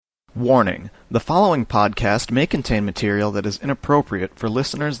Warning: the following podcast may contain material that is inappropriate for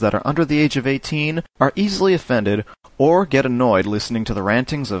listeners that are under the age of 18, are easily offended, or get annoyed listening to the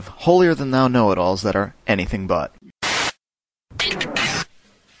rantings of holier-than-thou know-it-alls that are anything but.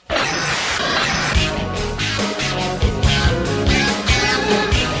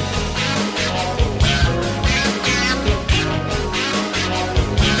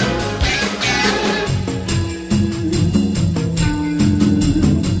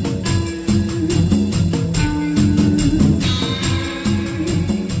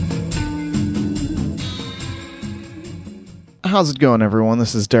 How's it going, everyone?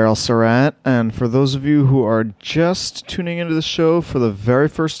 This is Daryl Surratt, and for those of you who are just tuning into the show for the very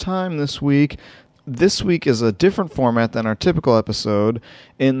first time this week is a different format than our typical episode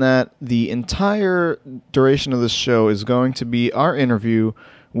in that the entire duration of this show is going to be our interview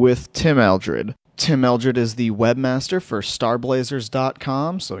with Tim Eldred. Tim Eldred is the webmaster for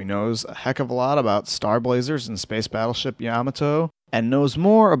StarBlazers.com, so he knows a heck of a lot about Star Blazers and Space Battleship Yamato, and knows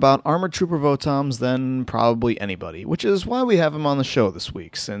more about Armored Trooper VOTOMS than probably anybody, which is why we have him on the show this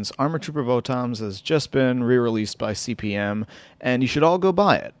week, since Armored Trooper VOTOMS has just been re-released by CPM, and you should all go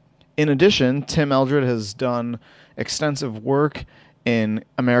buy it. In addition, Tim Eldred has done extensive work in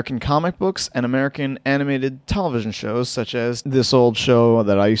American comic books and American animated television shows, such as this old show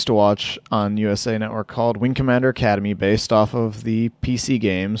that I used to watch on USA Network called Wing Commander Academy, based off of the PC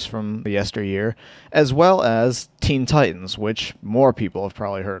games from the yesteryear, as well as Teen Titans, which more people have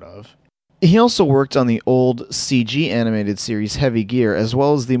probably heard of. He also worked on the old CG animated series Heavy Gear, as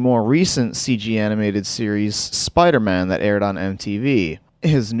well as the more recent CG animated series Spider-Man that aired on MTV.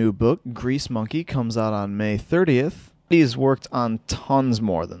 His new book, Grease Monkey, comes out on May 30th. He's worked on tons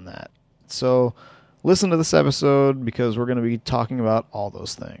more than that. So listen to this episode because we're going to be talking about all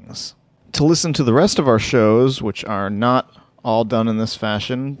those things. To listen to the rest of our shows, which are not all done in this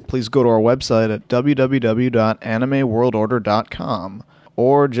fashion, please go to our website at www.animeworldorder.com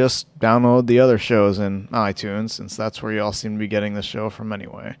or just download the other shows in iTunes, since that's where you all seem to be getting the show from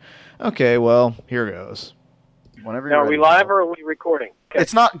anyway. Okay, well, here goes. Whenever you're ready. Are we live or are we recording? Okay.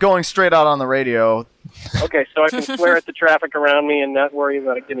 It's not going straight out on the radio. Okay, so I can swear at the traffic around me and not worry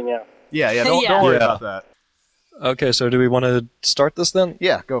about it getting out. Yeah, don't worry about that. Okay, so do we want to start this then?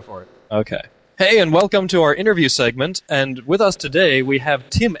 Yeah, go for it. Okay. Hey, and welcome to our interview segment, and with us today we have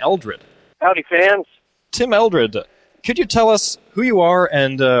Tim Eldred. Howdy, fans. Tim Eldred, could you tell us who you are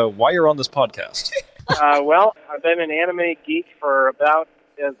and why you're on this podcast? Well, I've been an anime geek for about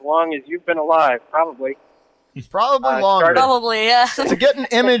as long as you've been alive, probably. Probably longer. Probably, yeah. To get an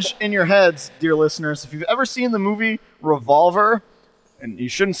image in your heads, dear listeners, if you've ever seen the movie Revolver, and you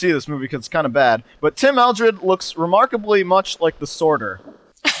shouldn't see this movie because it's kind of bad, but Tim Eldred looks remarkably much like the Sorter.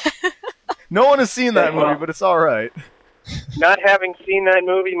 No one has seen that movie, but it's all right. Not having seen that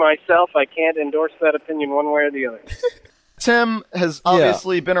movie myself, I can't endorse that opinion one way or the other. Tim has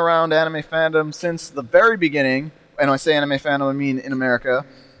obviously been around anime fandom since the very beginning, and when I say anime fandom, I mean in America,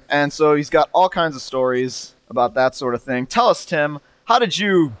 and so he's got all kinds of stories about that sort of thing. Tell us, Tim, how did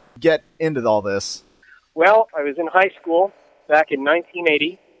you get into all this? Well, I was in high school back in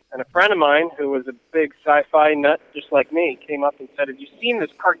 1980, and a friend of mine who was a big sci-fi nut just like me came up and said, "Have you seen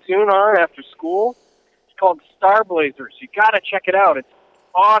this cartoon on after school? It's called Star Blazers. You got to check it out. It's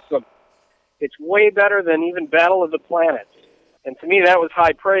awesome. It's way better than even Battle of the Planets." And to me, that was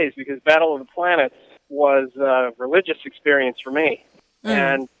high praise because Battle of the Planets was a religious experience for me.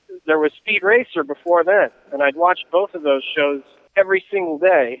 And there was Speed Racer before then, and I'd watched both of those shows every single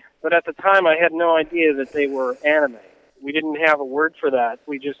day, but at the time I had no idea that they were anime. We didn't have a word for that.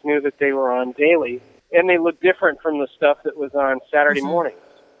 We just knew that they were on daily, and they looked different from the stuff that was on Saturday mornings.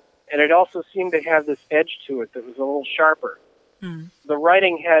 And it also seemed to have this edge to it that was a little sharper. The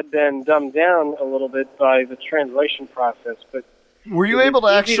writing had been dumbed down a little bit by the translation process, but... Were you able to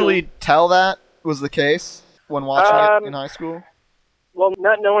actually tell that was the case when watching it in high school? Well,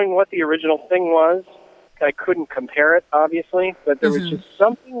 not knowing what the original thing was, I couldn't compare it, obviously, but there was just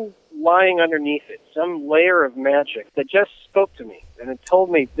something lying underneath it, some layer of magic that just spoke to me, and it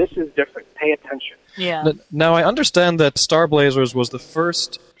told me, this is different, pay attention. Yeah. Now, I understand that Star Blazers was the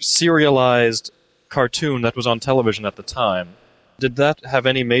first serialized cartoon that was on television at the time. Did that have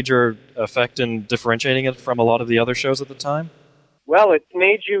any major effect in differentiating it from a lot of the other shows at the time? Well, it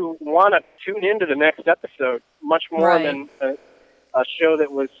made you want to tune into the next episode much more than... a show that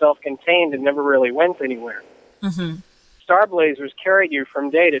was self-contained and never really went anywhere. Star Blazers carried you from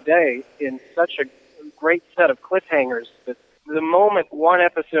day to day in such a great set of cliffhangers that the moment one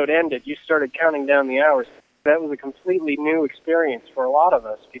episode ended, you started counting down the hours. That was a completely new experience for a lot of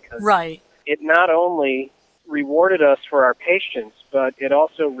us because it not only rewarded us for our patience, but it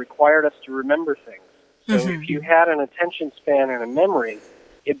also required us to remember things. So if you had an attention span and a memory,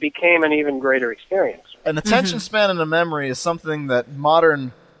 it became an even greater experience. An attention span and a memory is something that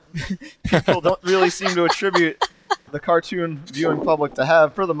modern people don't really seem to attribute the cartoon viewing public to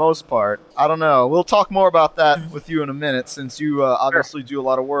have, for the most part. I don't know. We'll talk more about that with you in a minute, since you obviously do a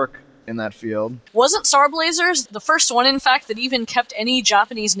lot of work in that field. Wasn't Star Blazers the first one, in fact, that even kept any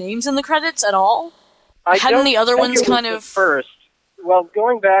Japanese names in the credits at all? Hadn't the other ones kind of... First. Well,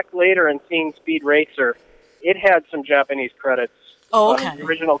 going back later and seeing Speed Racer, it had some Japanese credits. Oh, okay. The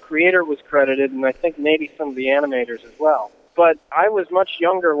original creator was credited, and I think maybe some of the animators as well. But I was much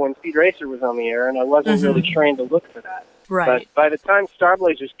younger when Speed Racer was on the air, and I wasn't really trained to look for that. Right. But by the time Star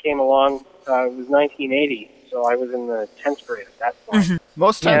Blazers came along, it was 1980, so I was in the 10th grade at that point.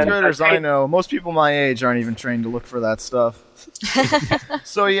 Most 10th graders I know, most people my age aren't even trained to look for that stuff.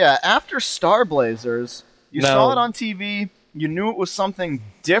 So yeah, after Star Blazers, you saw it on TV, you knew it was something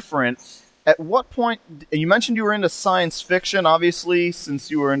different. At what point, you mentioned you were into science fiction, obviously, since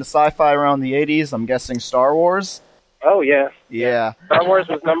you were into sci-fi around the 80s, I'm guessing Star Wars? Oh, yeah. Yeah. Star Wars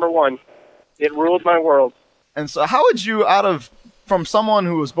was number one. It ruled my world. And so how would you, from someone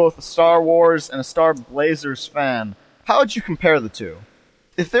who was both a Star Wars and a Star Blazers fan, how would you compare the two?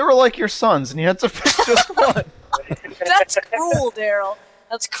 If they were like your sons and you had to pick just one. That's cruel, Daryl.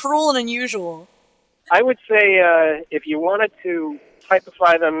 That's cruel and unusual. I would say if you wanted to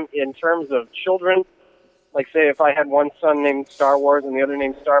typify them in terms of children, like say if I had one son named Star Wars and the other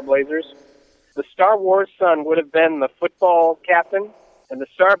named Star Blazers, the Star Wars son would have been the football captain, and the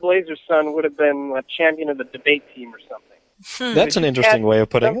Star Blazers son would have been a champion of the debate team or something. That's an interesting way of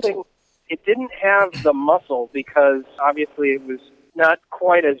putting it. It didn't have the muscle because obviously it was not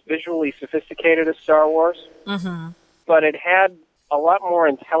quite as visually sophisticated as Star Wars, but it had a lot more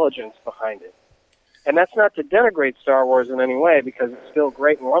intelligence behind it. And that's not to denigrate Star Wars in any way, because it's still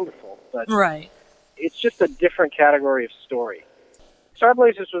great and wonderful, but it's just a different category of story. Star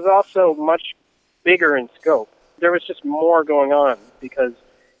Blazers was also much bigger in scope. There was just more going on because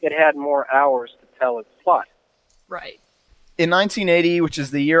it had more hours to tell its plot. Right. In 1980, which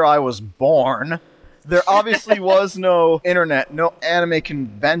is the year I was born, there obviously was no internet, no anime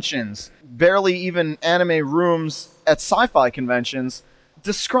conventions, barely even anime rooms at sci-fi conventions.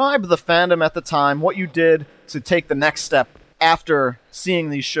 Describe the fandom at the time, what you did to take the next step after seeing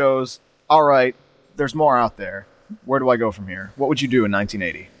these shows. All right, there's more out there. Where do I go from here? What would you do in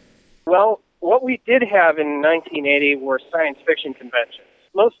 1980? Well, what we did have in 1980 were science fiction conventions,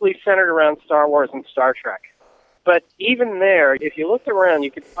 mostly centered around Star Wars and Star Trek. But even there, if you looked around,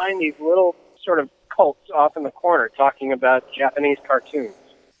 you could find these little sort of cults off in the corner talking about Japanese cartoons.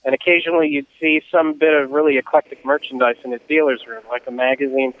 And occasionally you'd see some bit of really eclectic merchandise in a dealer's room, like a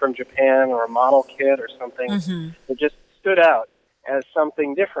magazine from Japan or a model kit or something that just stood out as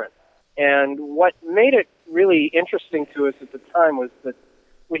something different. And what made it really interesting to us at the time was that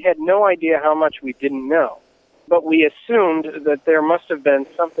we had no idea how much we didn't know. But we assumed that there must have been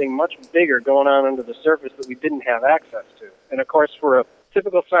something much bigger going on under the surface that we didn't have access to. And of course, for a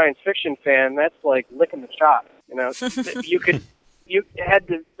typical science fiction fan, that's like licking the chops. You know, you had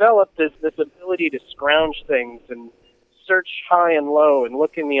developed this ability to scrounge things and search high and low and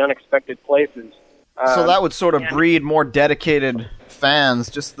look in the unexpected places. So that would sort of breed more dedicated fans,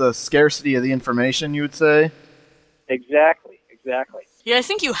 just the scarcity of the information, you would say? Exactly. Yeah, I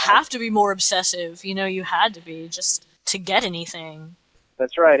think you have to be more obsessive. You know, you had to be just to get anything.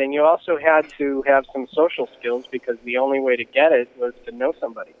 That's right, and you also had to have some social skills because the only way to get it was to know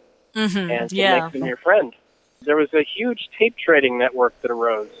somebody and to make them your friend. There was a huge tape trading network that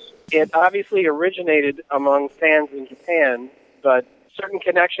arose. It obviously originated among fans in Japan, but certain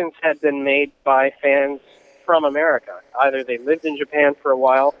connections had been made by fans from America. Either they lived in Japan for a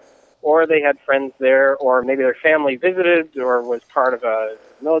while, or they had friends there, or maybe their family visited, or was part of a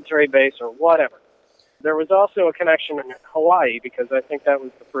military base, or whatever. There was also a connection in Hawaii, because I think that was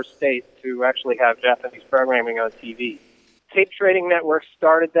the first state to actually have Japanese programming on TV. Tape trading networks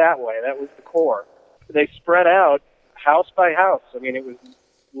started that way. That was the core. They spread out house by house. I mean, it was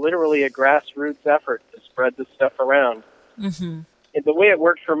literally a grassroots effort to spread this stuff around. And the way it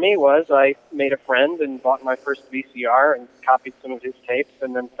worked for me was I made a friend and bought my first VCR and copied some of his tapes,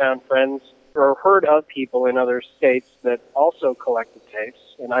 and then found friends or heard of people in other states that also collected tapes,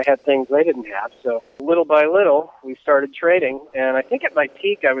 and I had things they didn't have. So little by little, we started trading, and I think at my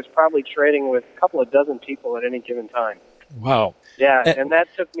peak I was probably trading with a couple of dozen people at any given time. Wow. Yeah, and that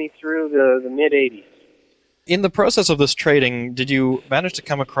took me through the mid-'80s. In the process of this trading, did you manage to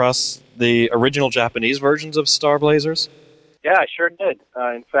come across the original Japanese versions of Star Blazers? Yeah, I sure did.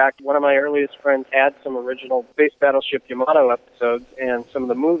 In fact, one of my earliest friends had some original Space Battleship Yamato episodes and some of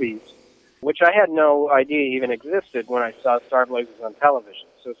the movies, which I had no idea even existed when I saw Star Blazers on television.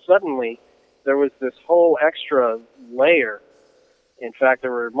 So suddenly, there was this whole extra layer. In fact, there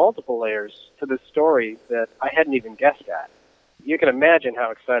were multiple layers to this story that I hadn't even guessed at. You can imagine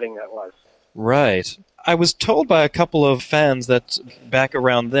how exciting that was. Right. I was told by a couple of fans that back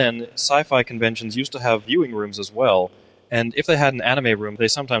around then, sci-fi conventions used to have viewing rooms as well. And if they had an anime room, they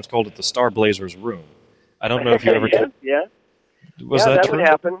sometimes called it the Star Blazers room. I don't know if you ever did. Yeah. Was that true? Would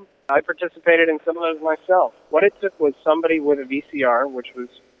happen. I participated in some of those myself. What it took was somebody with a VCR, which was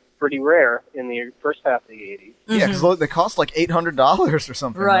pretty rare in the first half of the 80s. Yeah, because they cost like $800 or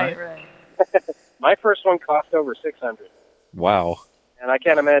something, right? Right. My first one cost over $600. Wow. And I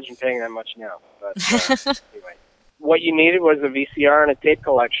can't imagine paying that much now. But anyway, what you needed was a VCR and a tape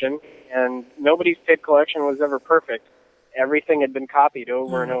collection, and nobody's tape collection was ever perfect. Everything had been copied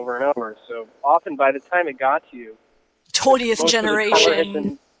over and over and over. So often by the time it got to you, 20th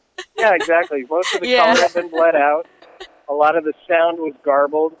generation. Yeah, exactly. Most of the color had been bled out. A lot of the sound was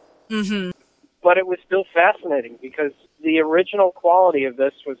garbled. Mm-hmm. But it was still fascinating because the original quality of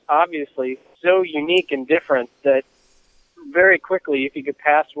this was obviously so unique and different that very quickly you could get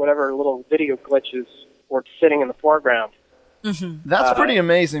past whatever little video glitches were sitting in the foreground. Mm-hmm. That's pretty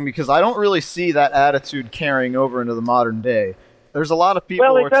amazing because I don't really see that attitude carrying over into the modern day. There's a lot of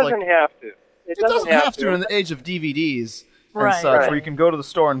people where it doesn't have to. It doesn't have to in the age of DVDs and such, right. where you can go to the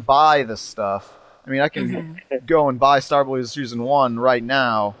store and buy this stuff. I mean, I can go and buy Star Blazers Season 1 right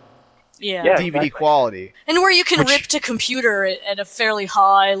now. Yeah, DVD exactly. quality. And where you can rip to computer at a fairly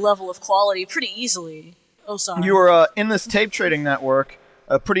high level of quality pretty easily. Oh, sorry. You were in this tape trading network,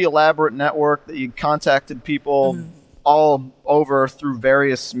 a pretty elaborate network that you contacted people all over through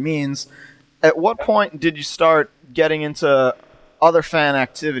various means. At what point did you start getting into other fan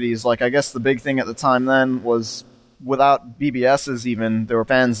activities? Like, I guess the big thing at the time then was, without BBSs even, there were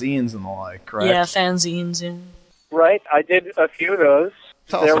fanzines and the like, correct? Yeah, fanzines, yeah. Right, I did a few of those.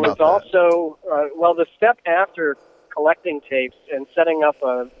 There was also, the step after collecting tapes and setting up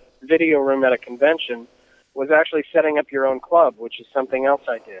a video room at a convention was actually setting up your own club, which is something else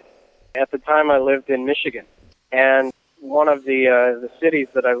I did. At the time, I lived in Michigan, and one of the cities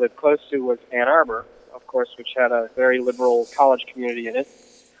that I lived close to was Ann Arbor, of course, which had a very liberal college community in it.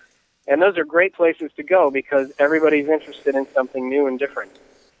 And those are great places to go because everybody's interested in something new and different.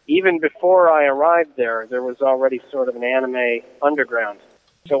 Even before I arrived there, there was already sort of an anime underground.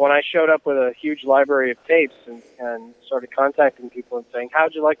 So when I showed up with a huge library of tapes and started contacting people and saying,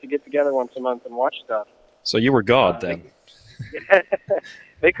 how'd you like to get together once a month and watch stuff? So you were God then.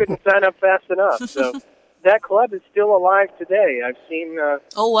 They couldn't sign up fast enough. So that club is still alive today. I've seen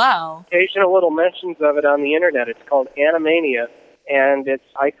occasional little mentions of it on the internet. It's called Animania, and it's,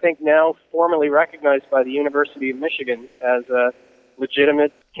 I think, now formally recognized by the University of Michigan as a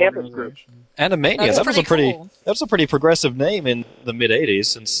legitimate campus group. Animania, that was a pretty progressive name in the mid-'80s,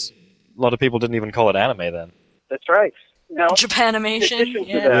 since a lot of people didn't even call it anime then. That's right. Now, Japanimation. In addition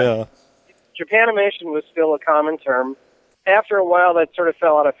to that, Japanimation was still a common term. After a while, that sort of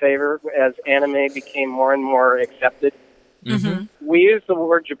fell out of favor as anime became more and more accepted. Mm-hmm. We used the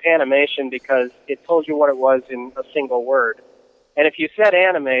word Japanimation because it told you what it was in a single word. And if you said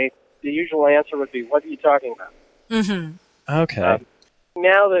anime, the usual answer would be, what are you talking about? Mm-hmm. Okay.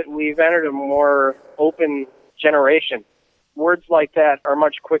 Now that we've entered a more open generation, words like that are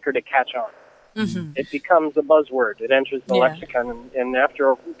much quicker to catch on. Mm-hmm. It becomes a buzzword. It enters the lexicon, and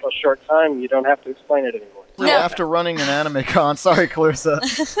after a short time, you don't have to explain it anymore. Yeah, after running an anime con, sorry, Clarissa,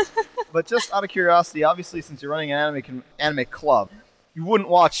 but just out of curiosity, obviously, since you're running an anime club, you wouldn't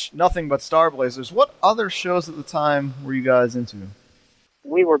watch nothing but Star Blazers. What other shows at the time were you guys into?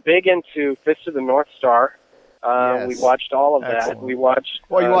 We were big into Fist of the North Star. Yes. We watched all of that. Excellent. We watched.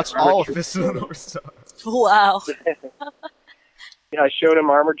 Well, you watched all of Fist of the North Star. Wow. I showed him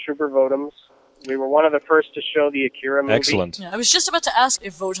Armored Trooper VOTOMs. We were one of the first to show the Akira movie. Excellent. Yeah, I was just about to ask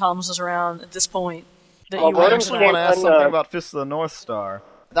if VOTOMs was around at this point. I actually want to ask something about Fist of the North Star.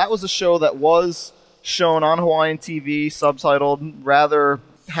 That was a show that was shown on Hawaiian TV, subtitled rather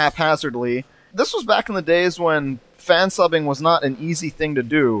haphazardly. This was back in the days when fan subbing was not an easy thing to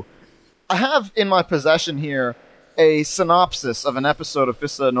do. I have in my possession here a synopsis of an episode of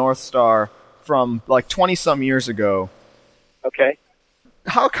Fist of the North Star from like 20-some years ago. Okay.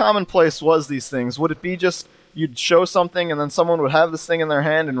 How commonplace was these things? Would it be just you'd show something and then someone would have this thing in their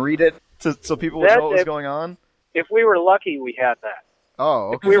hand and read it so people would know what was going on? If we were lucky, we had that.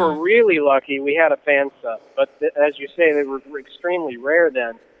 Oh, okay. If we were really lucky, we had a fan sub. But as you say, they were extremely rare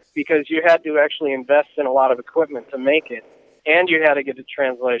then because you had to actually invest in a lot of equipment to make it. and you had to get a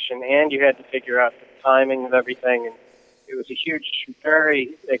translation, and you had to figure out the timing of everything, and it was a huge,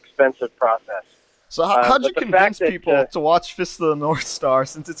 very expensive process. So how'd you convince people to watch Fist of the North Star,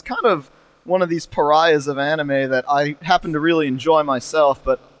 since it's kind of one of these pariahs of anime that I happen to really enjoy myself,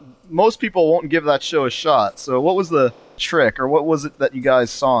 but most people won't give that show a shot. So what was the trick, or what was it that you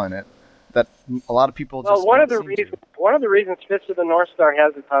guys saw in it that a lot of people just one of the reasons Fist of the North Star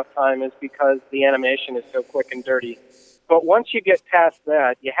has a tough time is because the animation is so quick and dirty. But once you get past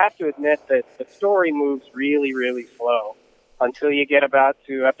that, you have to admit that the story moves really, really slow until you get about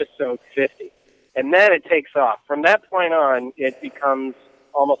to episode 50. And then it takes off. From that point on, it becomes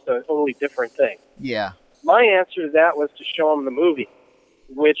almost a totally different thing. Yeah. My answer to that was to show them the movie,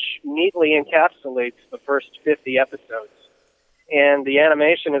 which neatly encapsulates the first 50 episodes. And the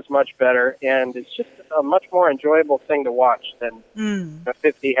animation is much better, and it's just a much more enjoyable thing to watch than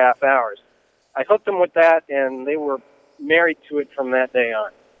 50 half hours. I hooked them with that, and they were married to it from that day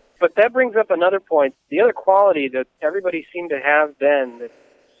on. But that brings up another point. The other quality that everybody seemed to have then that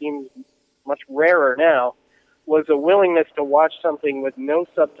seems much rarer now was a willingness to watch something with no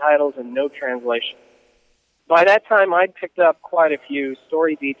subtitles and no translation. By that time, I'd picked up quite a few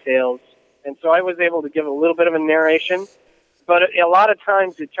story details, and so I was able to give a little bit of a narration, but a lot of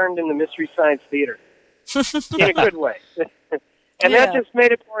times it turned into Mystery Science Theater in a good way. And that just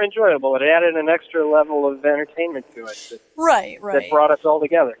made it more enjoyable. It added an extra level of entertainment to it that brought us all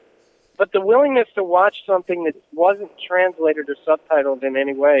together. But the willingness to watch something that wasn't translated or subtitled in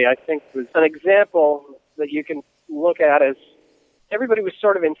any way, I think, was an example that you can look at as everybody was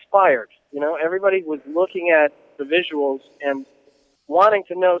sort of inspired. You know, everybody was looking at the visuals and wanting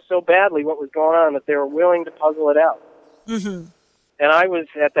to know so badly what was going on that they were willing to puzzle it out. Mm-hmm. And I was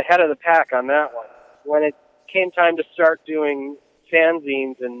at the head of the pack on that one. When it came time to start doing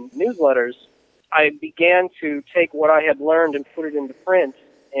fanzines and newsletters, I began to take what I had learned and put it into print,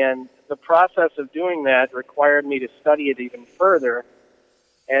 and the process of doing that required me to study it even further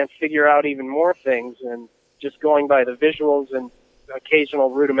and figure out even more things, and just going by the visuals and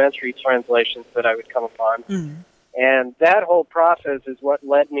occasional rudimentary translations that I would come upon. And that whole process is what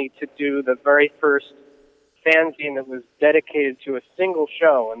led me to do the very first fanzine that was dedicated to a single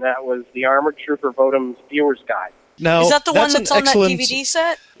show, and that was the Armored Trooper VOTOMS Viewer's Guide. Now, is that the one that's on that DVD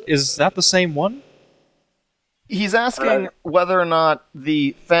set? Is that the same one? He's asking whether or not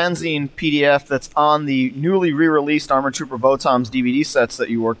the fanzine PDF that's on the newly re-released Armored Trooper VOTOMS DVD sets that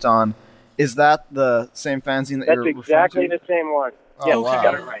you worked on, is that the same fanzine that you're referring to? That's exactly the same one. Oh, yes, wow. you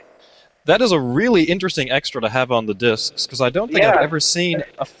got it right. That is a really interesting extra to have on the discs, because I don't think I've ever seen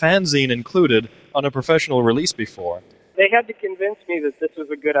a fanzine included on a professional release before. They had to convince me that this was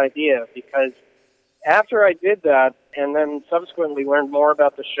a good idea, because after I did that, and then subsequently learned more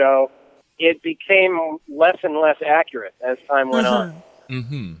about the show, it became less and less accurate as time went on.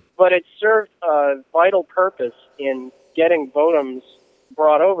 Mm-hmm. But it served a vital purpose in getting VOTOMS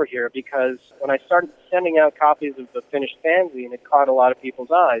brought over here, because when I started sending out copies of the finished fanzine, it caught a lot of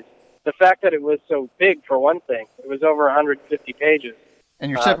people's eyes. The fact that it was so big, for one thing, it was over 150 pages.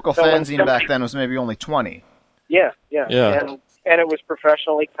 And your typical fanzine back then was maybe only 20. Yeah. And it was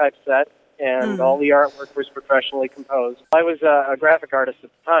professionally typeset, and all the artwork was professionally composed. I was a graphic artist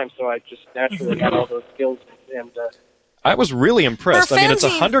at the time, so I just naturally had all those skills. And I was really impressed. I mean, it's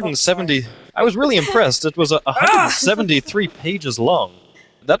 170... I was really impressed. It was 173 pages long.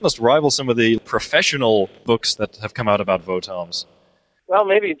 That must rival some of the professional books that have come out about VOTOMS. Well,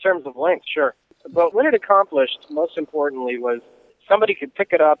 maybe in terms of length, sure. But what it accomplished, most importantly, was somebody could pick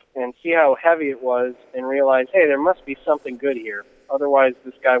it up and see how heavy it was and realize, hey, there must be something good here. Otherwise,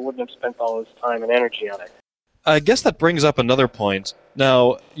 this guy wouldn't have spent all his time and energy on it. I guess that brings up another point.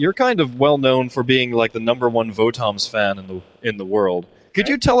 Now, you're kind of well known for being like the #1 VOTOMS fan in the world. Could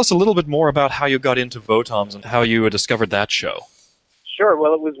you tell us a little bit more about how you got into VOTOMS and how you discovered that show? Sure.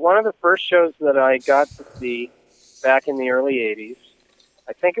 Well, it was one of the first shows that I got to see back in the early 80s.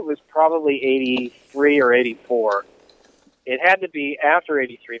 I think it was probably 83 or 84. It had to be after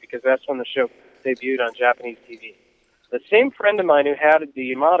 83 because that's when the show debuted on Japanese TV. The same friend of mine who had the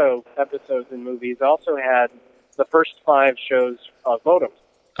Yamato episodes and movies also had the first 5 shows of VOTOMS.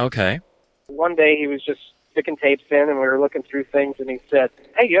 Okay. One day he was just sticking tapes in and we were looking through things and he said,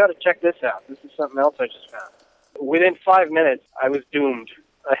 hey, you ought to check this out. This is something else I just found. Within 5 minutes, I was doomed.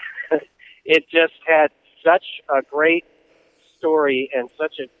 It just had such a great story and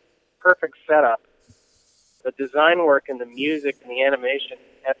such a perfect setup. The design work and the music and the animation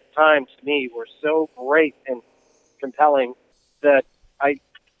at the time, to me, were so great and compelling that I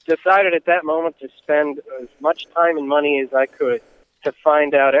decided at that moment to spend as much time and money as I could to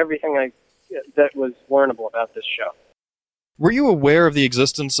find out everything that was learnable about this show. Were you aware of the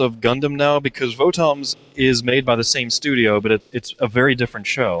existence of Gundam now? Because VOTOMS is made by the same studio, but it's a very different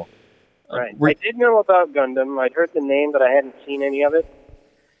show. Right. I did know about Gundam. I'd heard the name, but I hadn't seen any of it.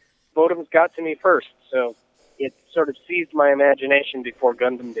 VOTOMS got to me first, so it sort of seized my imagination before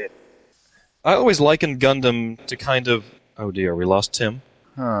Gundam did. I always likened Gundam to kind of... Oh dear, we lost Tim.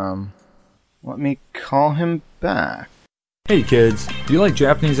 Let me call him back. Hey kids, do you like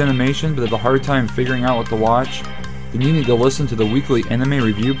Japanese animation but have a hard time figuring out what to watch? Then you need to listen to the weekly Anime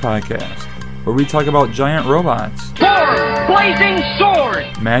Review Podcast, where we talk about giant robots, Sword! Blazing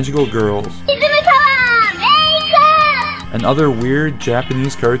sword! magical girls, and other weird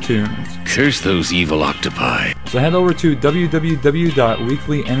Japanese cartoons. Curse those evil octopi. So head over to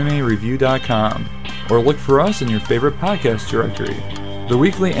www.weeklyanimereview.com or look for us in your favorite podcast directory. The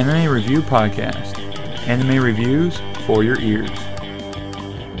Weekly Anime Review Podcast. Anime reviews for your ears.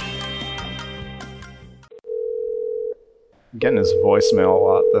 I'm getting his voicemail a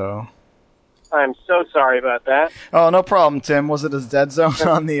lot, though. I'm so sorry about that. Oh, no problem, Tim. Was it his dead zone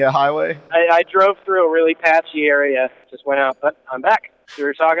on the highway? I drove through a really patchy area, just went out, but I'm back. We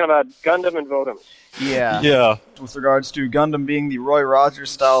were talking about Gundam and VOTOMS. Yeah. With regards to Gundam being the Roy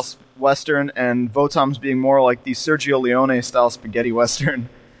Rogers-style Western and VOTOMS being more like the Sergio Leone-style spaghetti Western.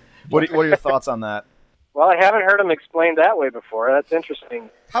 What are your thoughts on that? Well, I haven't heard them explained that way before. That's interesting.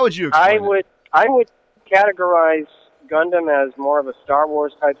 How would you explain it? I would categorize Gundam as more of a Star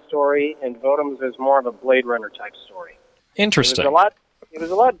Wars type story, and VOTOMS as more of a Blade Runner type story. Interesting. It was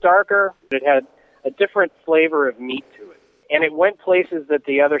a lot darker. It had a different flavor of meat to it, and it went places that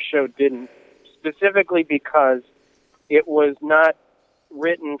the other show didn't. Specifically because it was not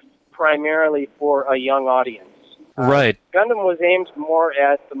written primarily for a young audience. Right. Gundam was aimed more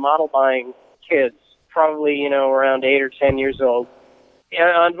at the model-buying kids, probably around 8 or 10 years old. And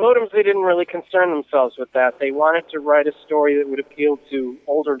on VOTOMS, they didn't really concern themselves with that. They wanted to write a story that would appeal to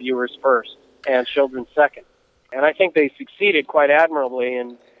older viewers first and children second. And I think they succeeded quite admirably,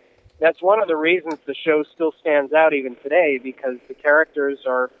 and that's one of the reasons the show still stands out even today, because the characters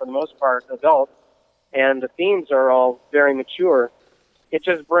are, for the most part, adult, and the themes are all very mature. It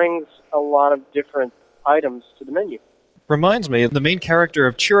just brings a lot of different items to the menu. Reminds me, the main character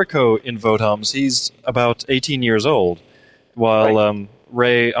of Chiriko in VOTOMS, he's about 18 years old, while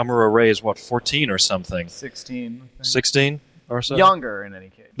Amuro Ray is, 14 or something? 16. 16 or so? Younger, in any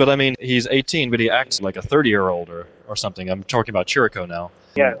case. But I mean, he's 18, but he acts like a 30-year-old or something. I'm talking about Chiriko now.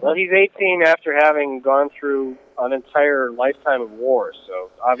 Yeah, well, he's 18 after having gone through an entire lifetime of war, so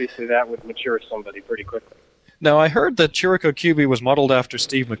obviously that would mature somebody pretty quickly. Now, I heard that Chiriko Kyubi was modeled after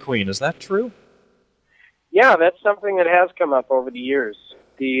Steve McQueen. Is that true? Yeah, that's something that has come up over the years.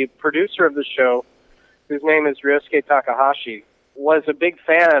 The producer of the show, whose name is Ryosuke Takahashi, was a big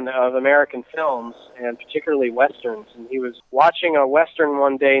fan of American films, and particularly Westerns, and he was watching a Western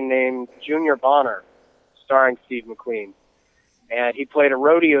one day named Junior Bonner, starring Steve McQueen. And he played a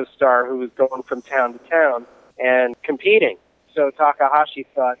rodeo star who was going from town to town and competing. So Takahashi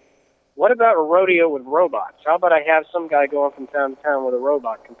thought, what about a rodeo with robots? How about I have some guy going from town to town with a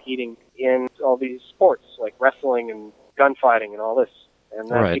robot competing in all these sports, like wrestling and gunfighting and all this. And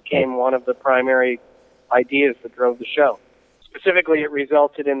that became one of the primary ideas that drove the show. Specifically, it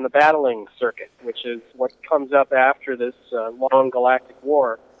resulted in the battling circuit, which is what comes up after this long galactic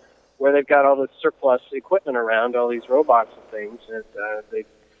war, where they've got all this surplus equipment around, all these robots and things, and they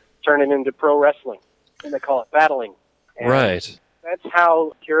turn it into pro wrestling, and they call it battling. And right. That's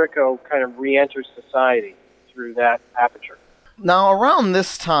how Chiriko kind of re-enters society, through that aperture. Now, around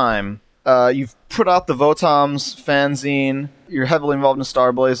this time, you've put out the VOTOMS fanzine, you're heavily involved in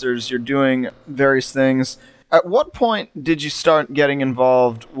Star Blazers, you're doing various things. At what point did you start getting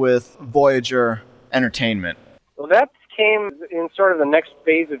involved with Voyager Entertainment? Well, that came in sort of the next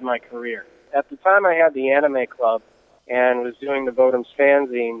phase of my career. At the time I had the Anime Club and was doing the VOTOMS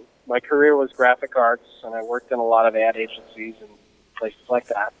fanzine, my career was graphic arts, and I worked in a lot of ad agencies and places like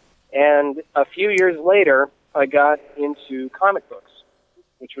that. And a few years later, I got into comic books,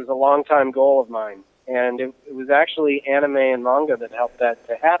 which was a long-time goal of mine. And it was actually anime and manga that helped that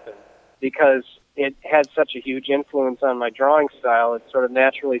to happen, because it had such a huge influence on my drawing style. It sort of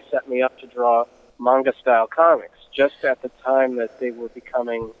naturally set me up to draw manga-style comics, just at the time that they were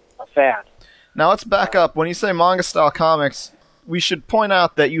becoming a fad. Now let's back up. When you say manga-style comics, we should point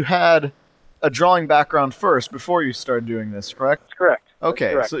out that you had a drawing background first before you started doing this, correct? That's correct.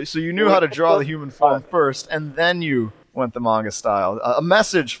 Okay, That's correct. So you knew how to draw the human form first, and then you went the manga style. A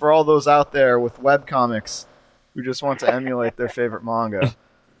message for all those out there with webcomics who just want to emulate their favorite manga.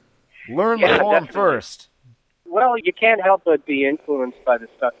 Learn the form definitely. first. Well, you can't help but be influenced by the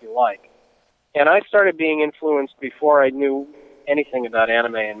stuff you like. And I started being influenced before I knew anything about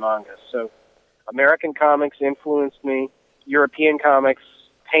anime and manga. So American comics influenced me, European comics,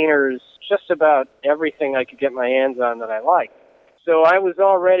 painters, just about everything I could get my hands on that I liked. So I was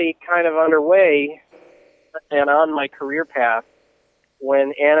already kind of underway and on my career path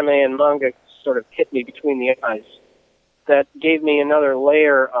when anime and manga sort of hit me between the eyes. That gave me another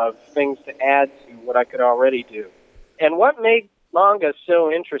layer of things to add to what I could already do. And what made manga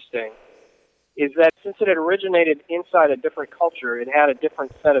so interesting is that since it had originated inside a different culture, it had a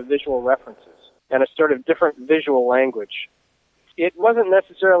different set of visual references and a sort of different visual language. It wasn't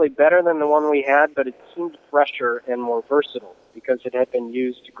necessarily better than the one we had, but it seemed fresher and more versatile because it had been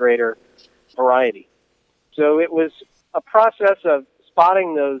used to greater variety. So it was a process of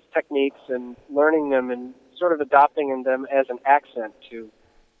spotting those techniques and learning them and sort of adopting them as an accent to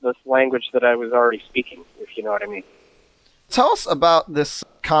this language that I was already speaking, if you know what I mean. Tell us about this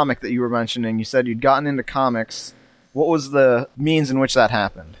comic that you were mentioning. You said you'd gotten into comics. What was the means in which that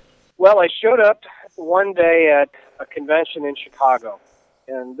happened? Well, I showed up one day at a convention in Chicago,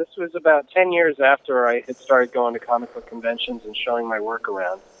 and this was about 10 years after I had started going to comic book conventions and showing my work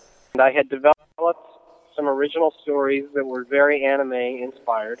around. And I had developed some original stories that were very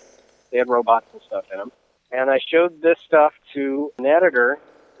anime-inspired. They had robots and stuff in them. And I showed this stuff to an editor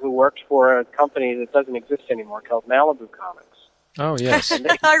who worked for a company that doesn't exist anymore called Malibu Comics. Oh, yes.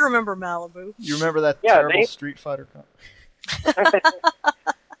 I remember Malibu. You remember that terrible Street Fighter comic?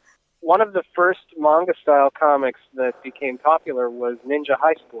 One of the first manga-style comics that became popular was Ninja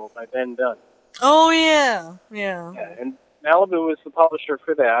High School by Ben Dunn. Oh, yeah. And Malibu was the publisher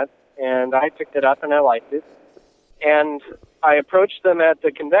for that, and I picked it up and I liked it. And I approached them at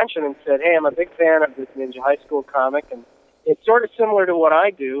the convention and said, hey, I'm a big fan of this Ninja High School comic, and it's sort of similar to what I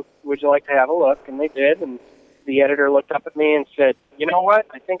do. Would you like to have a look? And they did, and the editor looked up at me and said, you know what?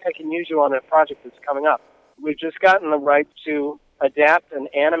 I think I can use you on a project that's coming up. We've just gotten the right to adapt an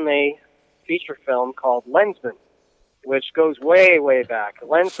anime feature film called Lensman, which goes way, way back.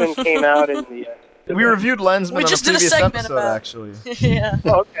 Lensman came out in the... we reviewed Lensman on a previous episode, actually. Yeah.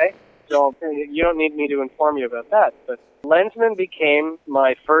 Oh, okay. So you don't need me to inform you about that. But Lensman became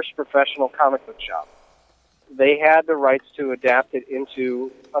my first professional comic book shop. They had the rights to adapt it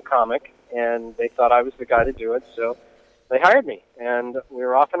into a comic, and they thought I was the guy to do it, so they hired me, and we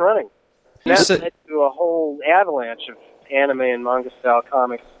were off and running. And that led to a whole avalanche of anime and manga-style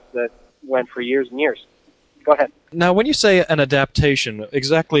comics that went for years and years. Go ahead. Now, when you say an adaptation,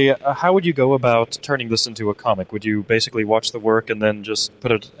 exactly how would you go about turning this into a comic? Would you basically watch the work and then just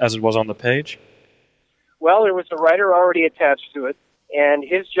put it as it was on the page? Well, there was a writer already attached to it, and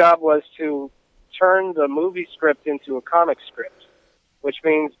his job was to turn the movie script into a comic script, which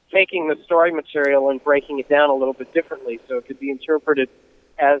means taking the story material and breaking it down a little bit differently so it could be interpreted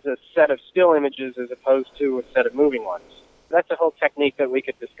as a set of still images as opposed to a set of moving ones. That's a whole technique that we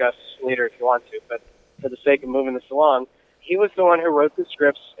could discuss later if you want to, but for the sake of moving this along, he was the one who wrote the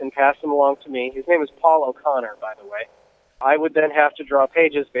scripts and passed them along to me. His name is Paul O'Connor, by the way. I would then have to draw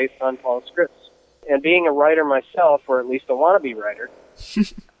pages based on Paul's scripts. And being a writer myself, or at least a wannabe writer,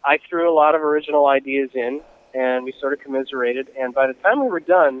 I threw a lot of original ideas in, and we sort of commiserated. And by the time we were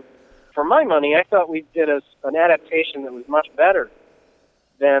done, for my money, I thought we did an adaptation that was much better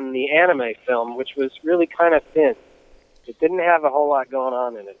than the anime film, which was really kind of thin. It didn't have a whole lot going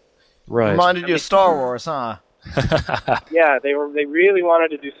on in it. Right. Reminded you of Star Wars, huh? Yeah, they really wanted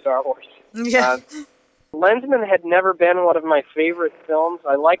to do Star Wars. Yeah. Lensman had never been one of my favorite films.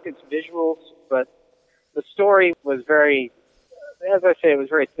 I liked its visuals, but the story was very, as I say, it was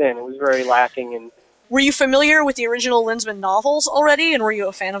very thin. It was very lacking. And were you familiar with the original Lensman novels already, and were you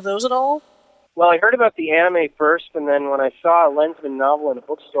a fan of those at all? Well, I heard about the anime first, and then when I saw a Lensman novel in a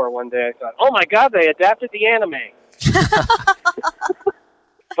bookstore one day, I thought, oh my God, they adapted the anime.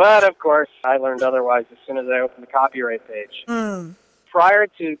 But, of course, I learned otherwise as soon as I opened the copyright page. Prior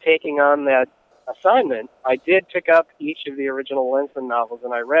to taking on that assignment, I did pick up each of the original Lensman novels,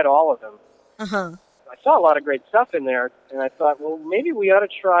 and I read all of them. I saw a lot of great stuff in there, and I thought, well, maybe we ought to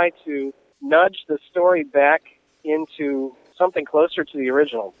try to nudge the story back into something closer to the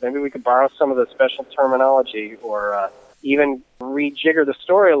original. Maybe we could borrow some of the special terminology or even rejigger the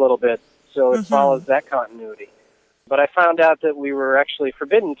story a little bit so it follows that continuity. But I found out that we were actually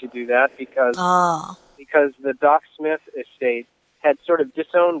forbidden to do that because the Doc Smith estate had sort of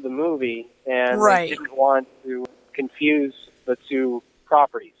disowned the movie and they didn't want to confuse the two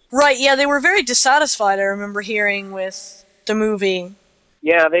properties. Right, yeah, they were very dissatisfied, I remember hearing, with the movie.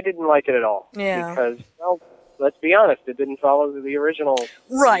 Yeah, they didn't like it at all. Yeah. Because, well, let's be honest, it didn't follow the original.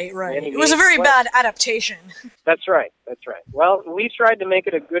 Right. It was a very bad adaptation. That's right. Well, we tried to make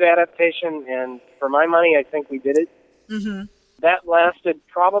it a good adaptation, and for my money, I think we did it. Mm-hmm. That lasted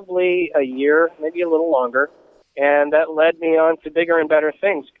probably a year, maybe a little longer, and that led me on to bigger and better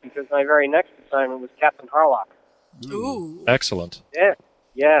things, because my very next assignment was Captain Harlock. Ooh. Excellent.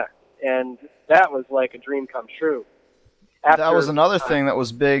 Yeah, and that was like a dream come true. That was another thing that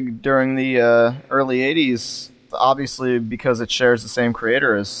was big during the early 80s, obviously because it shares the same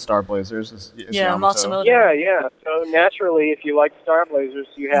creator as Star Blazers. As Matsumoto. Yeah. So naturally, if you like Star Blazers,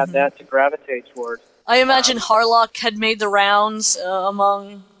 you had that to gravitate toward. I imagine Harlock had made the rounds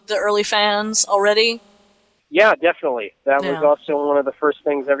among the early fans already. Yeah, definitely. That was also one of the first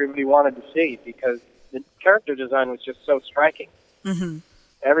things everybody wanted to see, because the character design was just so striking. Mm-hmm.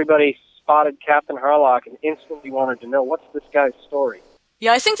 Everybody spotted Captain Harlock and instantly wanted to know, what's this guy's story?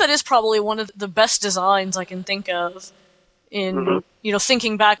 Yeah, I think that is probably one of the best designs I can think of in,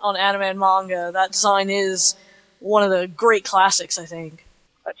 thinking back on anime and manga. That design is one of the great classics, I think.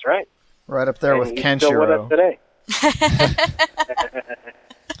 That's right. Right up there with Kenshiro. Still with us today.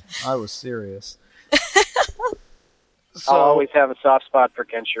 I was serious. I'll always have a soft spot for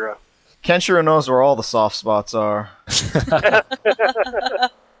Kenshiro. Kenshiro knows where all the soft spots are.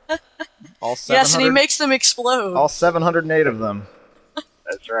 Yes, and he makes them explode. All 708 of them.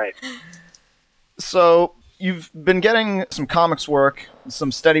 That's right. So, you've been getting some comics work,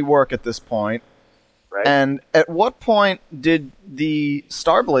 some steady work at this point. Right. And at what point did the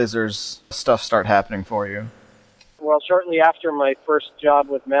Star Blazers stuff start happening for you? Well, shortly after my first job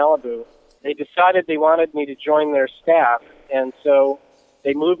with Malibu, they decided they wanted me to join their staff, and so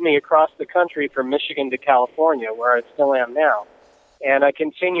they moved me across the country from Michigan to California, where I still am now. And I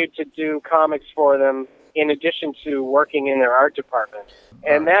continued to do comics for them in addition to working in their art department.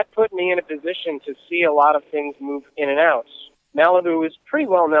 And that put me in a position to see a lot of things move in and out. Malibu was pretty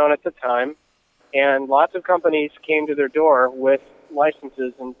well known at the time, and lots of companies came to their door with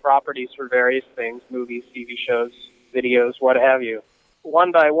licenses and properties for various things, movies, TV shows, videos, what have you.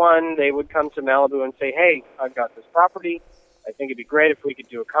 One by one, they would come to Malibu and say, hey, I've got this property. I think it'd be great if we could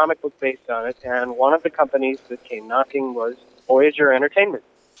do a comic book based on it. And one of the companies that came knocking was Voyager Entertainment.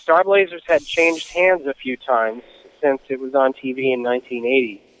 Star Blazers had changed hands a few times since it was on TV in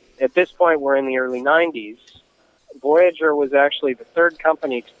 1980. At this point, we're in the early 90s. Voyager was actually the third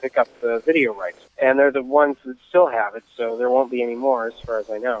company to pick up the video rights, and they're the ones that still have it, so there won't be any more as far as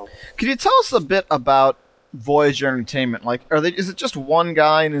I know. Could you tell us a bit about Voyager Entertainment? Like, is it just one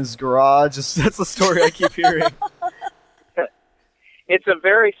guy in his garage? That's the story I keep hearing. It's a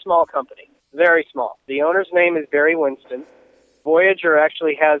very small company, very small. The owner's name is Barry Winston. Voyager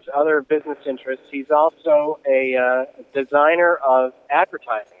actually has other business interests. He's also a designer of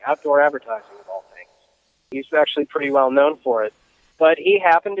advertising, outdoor advertising of all things. He's actually pretty well known for it. But he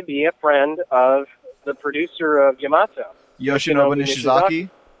happened to be a friend of the producer of Yamato. Yoshinobu Nishizaki?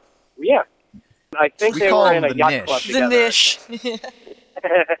 Yeah. I think they were in a yacht club together. The Nish.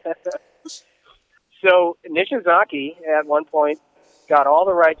 So Nishizaki, at one point, got all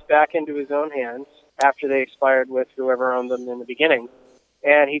the rights back into his own hands after they expired with whoever owned them in the beginning.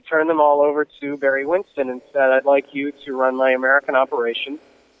 And he turned them all over to Barry Winston and said, I'd like you to run my American operation.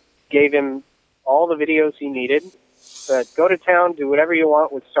 Gave him all the videos he needed. Said, go to town, do whatever you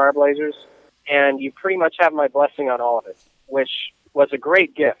want with Star Blazers, and you pretty much have my blessing on all of it, which was a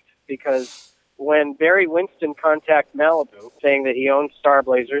great gift, because when Barry Winston contacted Malibu saying that he owned Star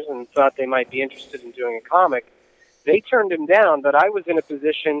Blazers and thought they might be interested in doing a comic, they turned him down, but I was in a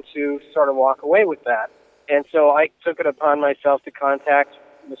position to sort of walk away with that. And so I took it upon myself to contact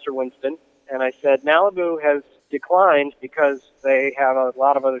Mr. Winston, and I said, Malibu has declined because they have a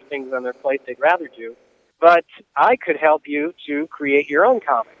lot of other things on their plate they'd rather do, but I could help you to create your own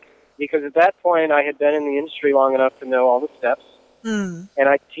comic. Because at that point, I had been in the industry long enough to know all the steps, and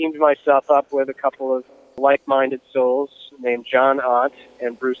I teamed myself up with a couple of like-minded souls named John Ott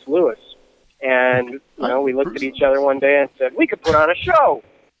and Bruce Lewis. And, we looked at each other one day and said, we could put on a show.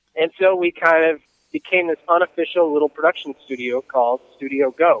 And so we kind of became this unofficial little production studio called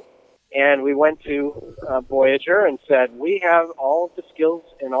Studio Go. And we went to Voyager and said, we have all of the skills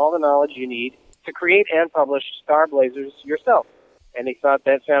and all the knowledge you need to create and publish Star Blazers yourself. And he thought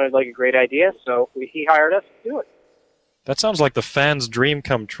that sounded like a great idea, so he hired us to do it. That sounds like the fan's dream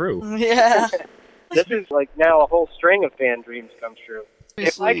come true. Yeah. This is like now a whole string of fan dreams come true.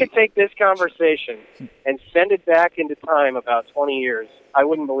 If I could take this conversation and send it back into time about 20 years, I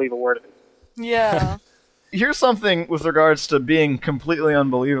wouldn't believe a word of it. Yeah. Here's something with regards to being completely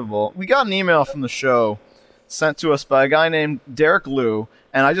unbelievable. We got an email from the show sent to us by a guy named Derek Liu,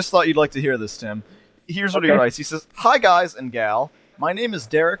 and I just thought you'd like to hear this, Tim. Here's what he writes. He says, "Hi, guys and gal. My name is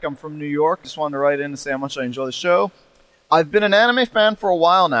Derek. I'm from New York. Just wanted to write in and say how much I enjoy the show. I've been an anime fan for a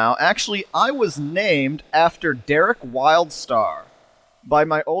while now. Actually, I was named after Derek Wildstar by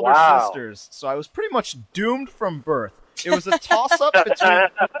my older sisters, so I was pretty much doomed from birth. It was a toss-up between...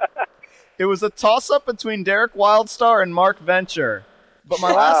 It was a toss-up between Derek Wildstar and Mark Venture. But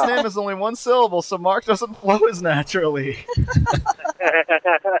my last name is only one syllable, so Mark doesn't flow as naturally.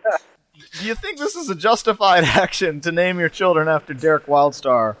 Do you think this is a justified action to name your children after Derek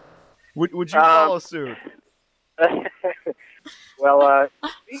Wildstar? Would you follow suit? Well,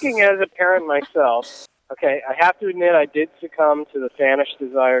 speaking as a parent myself, okay, I have to admit I did succumb to the fanish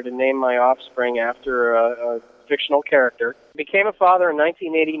desire to name my offspring after a fictional character. Became a father in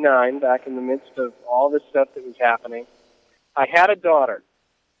 1989, back in the midst of all this stuff that was happening. I had a daughter.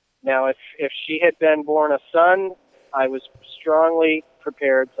 Now, if she had been born a son, I was strongly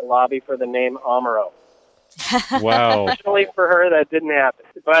prepared to lobby for the name Amuro. Wow. Fortunately for her, that didn't happen.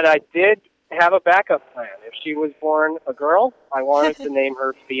 But I did have a backup plan. If she was born a girl, I wanted to name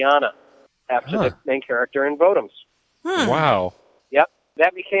her Fiona, after the main character in VOTOMS. Wow. Yep,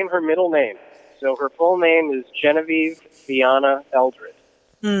 that became her middle name. So her full name is Genevieve Fiona Eldred.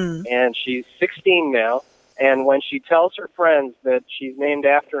 And she's 16 now. And when she tells her friends that she's named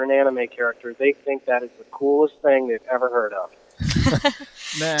after an anime character, they think that is the coolest thing they've ever heard of.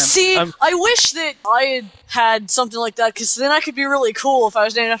 Man. See, I wish that I had something like that, because then I could be really cool if I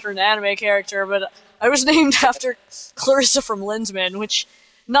was named after an anime character, but I was named after Clarissa from Lensman, which,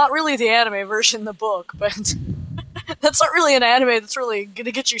 not really the anime version in the book, but that's not really an anime that's really going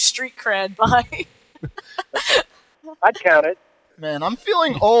to get you street cred by. I'd count it. Man, I'm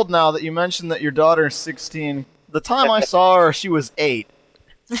feeling old now that you mentioned that your daughter is 16. The time I saw her, she was 8.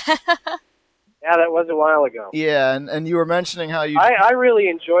 Yeah, that was a while ago. Yeah, and you were mentioning how you... I really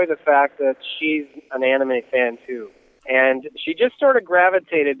enjoy the fact that she's an anime fan, too. And she just sort of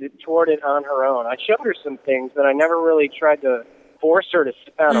gravitated toward it on her own. I showed her some things that I never really tried to force her to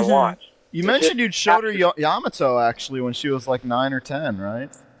sit down and watch. You mentioned you'd showed her Yamato, actually, when she was like 9 or 10, right?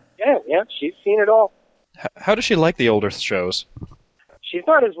 Yeah, she's seen it all. How does she like the older shows? She's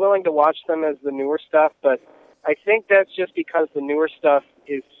not as willing to watch them as the newer stuff, but I think that's just because the newer stuff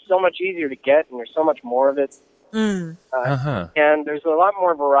is so much easier to get, and there's so much more of it. And there's a lot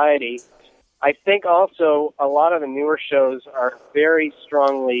more variety. I think also a lot of the newer shows are very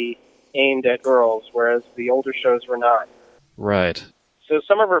strongly aimed at girls, whereas the older shows were not. Right. So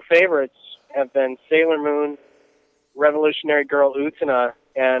some of her favorites have been Sailor Moon, Revolutionary Girl Utena,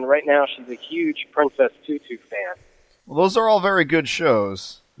 and right now she's a huge Princess Tutu fan. Well, those are all very good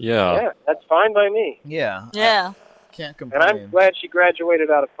shows. Yeah. Yeah, that's fine by me. Yeah. Yeah. Can't complain. And I'm glad she graduated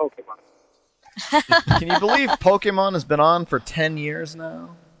out of Pokemon. Can you believe Pokemon has been on for 10 years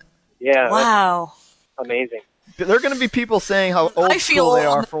now? Yeah. Wow. Amazing. There are going to be people saying how old school they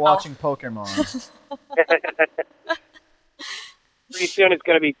are for now. watching Pokemon. Pretty soon it's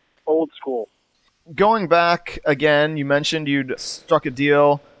going to be old school. Going back again, you mentioned you'd struck a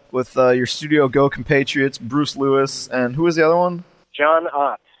deal with your Studio Go compatriots, Bruce Lewis, and who was the other one? John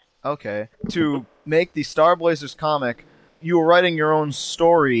Ott. Okay. To make the Star Blazers comic, you were writing your own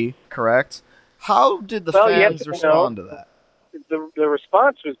story, correct? How did the fans respond to that? The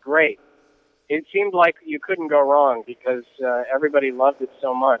response was great. It seemed like you couldn't go wrong because everybody loved it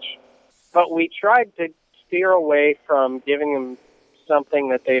so much. But we tried to steer away from giving them something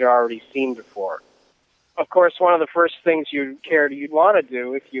that they'd already seen before. Of course, one of the first things you'd want to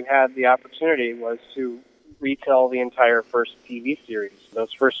do if you had the opportunity was to retell the entire first TV series,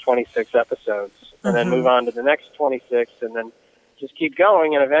 those first 26 episodes, and then move on to the next 26, and then just keep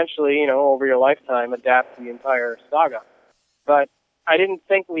going, and eventually, over your lifetime, adapt the entire saga. But I didn't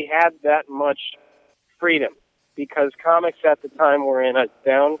think we had that much freedom, because comics at the time were in a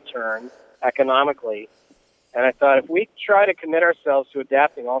downturn economically, and I thought if we try to commit ourselves to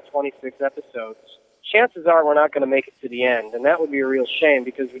adapting all 26 episodes, chances are we're not going to make it to the end, and that would be a real shame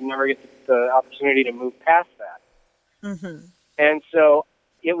because we'd never get the opportunity to move past that. And so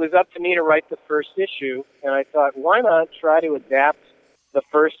it was up to me to write the first issue, and I thought, why not try to adapt the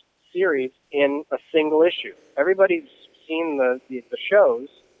first series in a single issue? Everybody's seen the shows,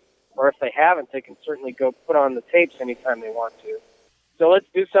 or if they haven't, they can certainly go put on the tapes anytime they want to. So let's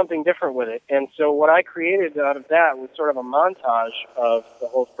do something different with it. And so what I created out of that was sort of a montage of the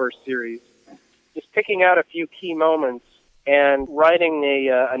whole first series, just picking out a few key moments and writing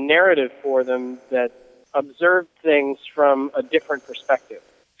a narrative for them that observed things from a different perspective.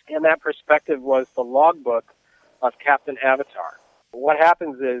 And that perspective was the logbook of Captain Avatar. What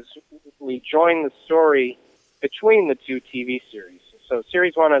happens is we join the story between the two TV series. So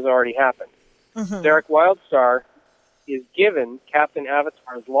Series 1 has already happened. Derek Wildstar is given Captain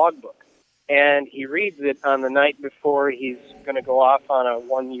Avatar's logbook, and he reads it on the night before he's going to go off on a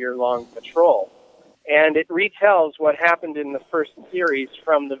 1-year-long patrol. And it retells what happened in the first series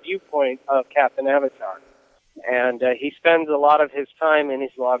from the viewpoint of Captain Avatar. And he spends a lot of his time in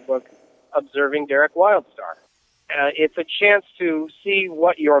his logbook observing Derek Wildstar. It's a chance to see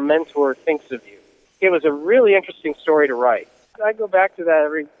what your mentor thinks of you. It was a really interesting story to write. I go back to that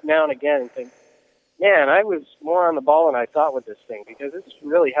every now and again and think, man, I was more on the ball than I thought with this thing, because it's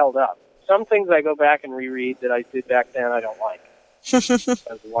really held up. Some things I go back and reread that I did back then I don't like.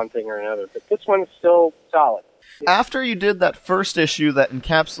 As one thing or another. But this one's still solid. After you did that first issue that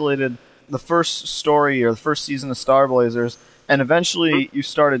encapsulated the first story or the first season of Star Blazers, and eventually you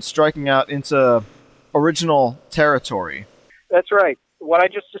started striking out into original territory. That's right. What I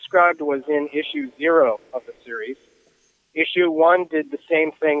just described was in issue 0 of the series. Issue 1 did the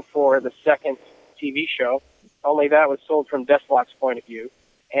same thing for the second TV show, only that was sold from Deathlock's point of view.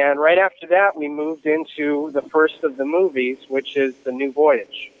 And right after that, we moved into the first of the movies, which is The New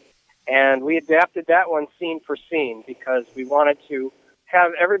Voyage. And we adapted that one scene for scene because we wanted to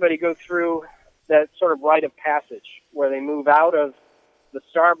have everybody go through that sort of rite of passage where they move out of the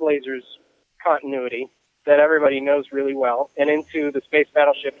Star Blazers continuity that everybody knows really well and into the Space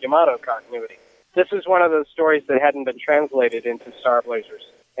Battleship Yamato continuity. This is one of those stories that hadn't been translated into Star Blazers.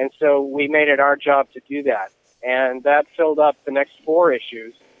 And so we made it our job to do that. And that filled up the next 4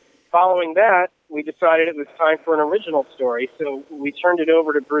 issues. Following that, we decided it was time for an original story, so we turned it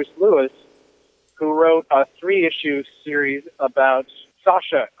over to Bruce Lewis, who wrote a 3-issue series about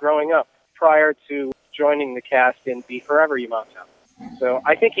Sasha growing up prior to joining the cast in Be Forever Yamato. So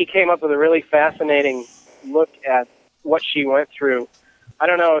I think he came up with a really fascinating look at what she went through. I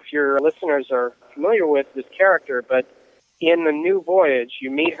don't know if your listeners are familiar with this character, but in The New Voyage, you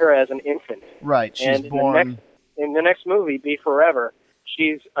meet her as an infant. Right, she's born. In the next movie, Be Forever,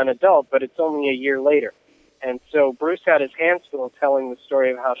 she's an adult, but it's only a year later. And so Bruce had his hands full telling the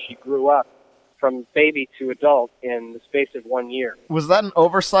story of how she grew up from baby to adult in the space of 1 year. Was that an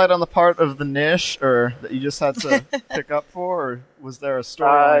oversight on the part of the Nish, or that you just had to pick up for, or was there a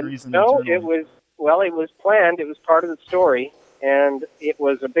storyline reason? No, internally? it was planned. It was part of the story, and it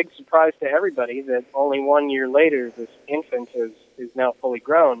was a big surprise to everybody that only 1 year later this infant is now fully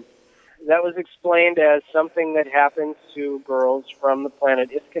grown. That was explained as something that happens to girls from the planet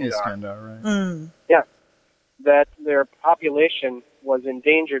Iskandar. Iskandar, right. Yeah, that their population was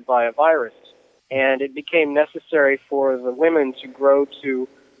endangered by a virus, and it became necessary for the women to grow to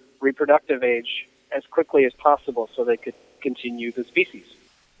reproductive age as quickly as possible so they could continue the species.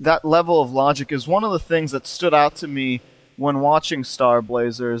 That level of logic is one of the things that stood out to me when watching Star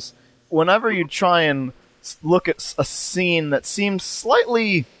Blazers. Whenever you try and look at a scene that seems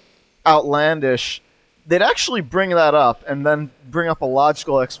slightly outlandish, they'd actually bring that up and then bring up a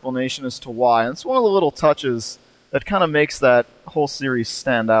logical explanation as to why. And it's one of the little touches that kind of makes that whole series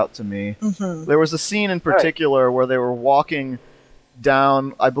stand out to me. Mm-hmm. There was a scene in particular where they were walking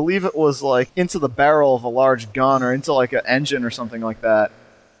down, I believe it was like into the barrel of a large gun or into like an engine or something like that.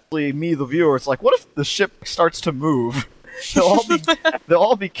 Me, the viewer, it's like, what if the ship starts to move? They'll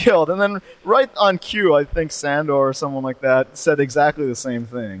all be killed. And then right on cue, I think Sandor or someone like that said exactly the same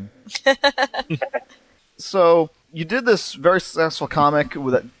thing. So you did this very successful comic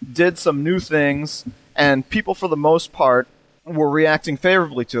that did some new things, and people, for the most part, were reacting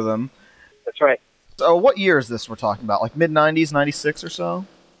favorably to them. That's right. So what year is this we're talking about? Like mid-90s, 96 or so?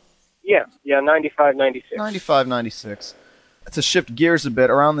 Yeah, 95, 96. 95, 96. To shift gears a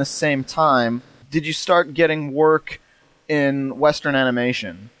bit, around this same time, did you start getting work in Western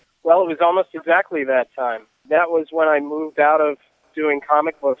animation? Well, it was almost exactly that time. That was when I moved out of doing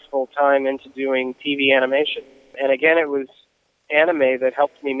comic books full-time into doing TV animation. And again, it was anime that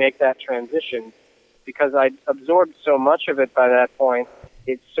helped me make that transition because I'd absorbed so much of it by that point.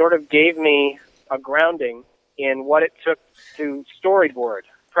 It sort of gave me a grounding in what it took to storyboard.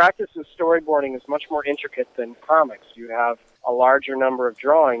 Practice of storyboarding is much more intricate than comics. You have a larger number of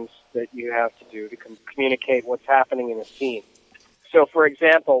drawings that you have to do to communicate what's happening in a scene. So, for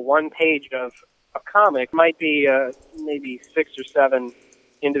example, one page of a comic might be maybe 6 or 7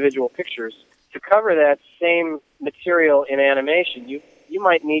 individual pictures. To cover that same material in animation, you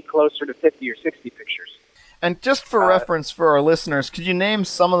might need closer to 50 or 60 pictures. And just for reference for our listeners, could you name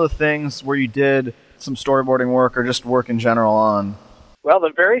some of the things where you did some storyboarding work or just work in general on? Well,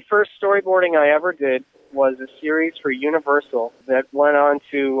 the very first storyboarding I ever did was a series for Universal that went on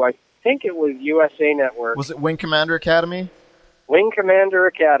to, I think it was USA Network. Was it Wing Commander Academy? Wing Commander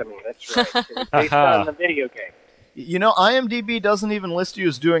Academy, that's right. It was based on the video game. You know, IMDb doesn't even list you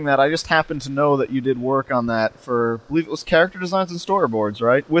as doing that. I just happen to know that you did work on that for, I believe it was character designs and storyboards,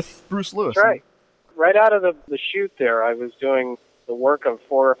 right? With Bruce Lewis. That's right. Right out of the chute there, I was doing the work of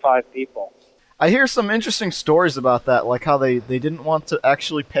 4 or 5 people. I hear some interesting stories about that, like how they didn't want to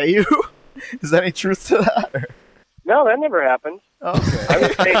actually pay you. Is there any truth to that? Or? No, that never happened. Okay. I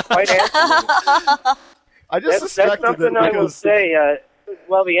was paid quite handsomely. I just suspected that's something that because... I will say.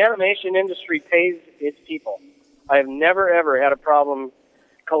 Well, the animation industry pays its people. I have never, ever had a problem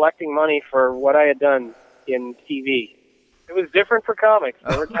collecting money for what I had done in TV. It was different for comics.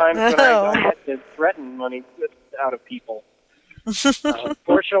 There were times when I had to threaten money out of people.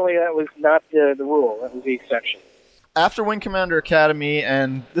 Fortunately, that was not the rule. That was the exception. After Wing Commander Academy,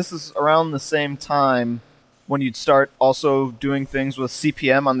 and this is around the same time when you'd start also doing things with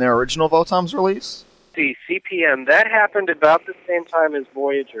CPM on their original VOTOMS release? See, CPM, that happened about the same time as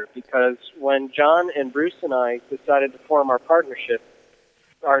Voyager, because when John and Bruce and I decided to form our partnership,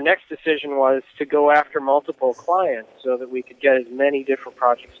 our next decision was to go after multiple clients so that we could get as many different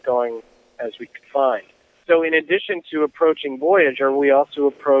projects going as we could find. So in addition to approaching Voyager, we also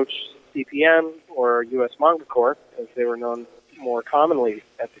approached CPM, or U.S. Manga Corp, as they were known more commonly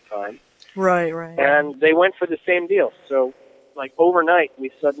at the time. Right. And they went for the same deal. So, like, overnight,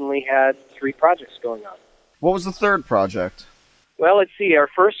 we suddenly had 3 projects going on. What was the third project? Well, let's see. Our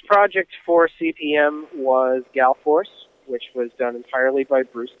first project for CPM was Gal Force, which was done entirely by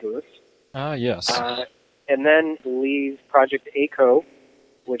Bruce Lewis. Ah, yes. And then Lee's Project ACO,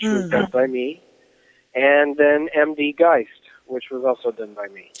 which was done by me. And then MD Geist, which was also done by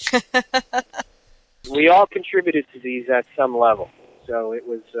me. We all contributed to these at some level. So it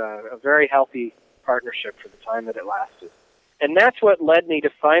was a very healthy partnership for the time that it lasted. And that's what led me to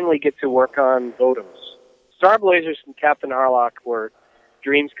finally get to work on VOTOMS. Star Blazers and Captain Harlock were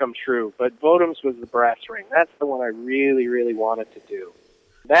dreams come true, but VOTOMS was the brass ring. That's the one I really, really wanted to do.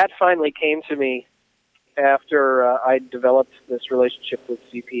 That finally came to me after I developed this relationship with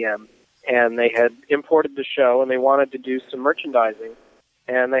CPM, and they had imported the show, and they wanted to do some merchandising,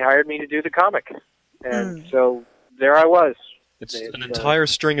 and they hired me to do the comic. And so there I was. It's an entire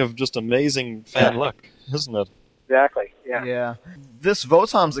string of just amazing fan luck, isn't it? Exactly, yeah. This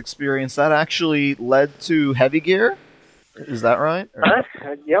VOTOMS experience, that actually led to Heavy Gear? Is that right?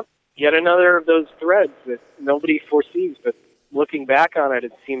 Yep. Yet another of those threads that nobody foresees, but looking back on it,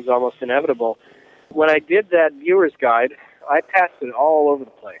 it seems almost inevitable. When I did that viewer's guide, I passed it all over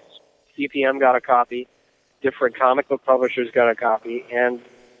the place. CPM got a copy, different comic book publishers got a copy, and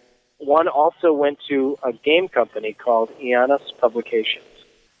one also went to a game company called Ianus Publications.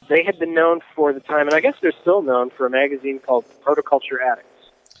 They had been known for the time, and I guess they're still known for a magazine called Protoculture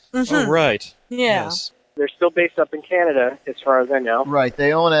Addicts. Oh, right. Yeah. Yes. They're still based up in Canada, as far as I know. Right,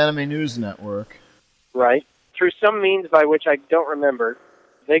 they own Anime News Network. Right. Through some means by which I don't remember,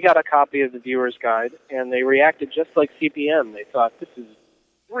 they got a copy of the viewer's guide, and they reacted just like CPM. They thought, this is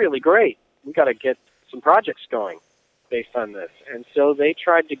really great. We got to get some projects going based on this. And so they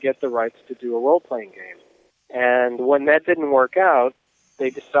tried to get the rights to do a role-playing game. And when that didn't work out, they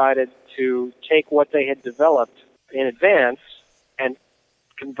decided to take what they had developed in advance and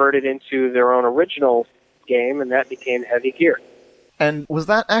convert it into their own original game, and that became Heavy Gear. And was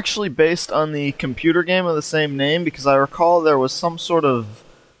that actually based on the computer game of the same name? Because I recall there was some sort of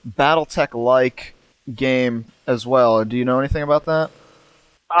Battletech-like game as well. Do you know anything about that?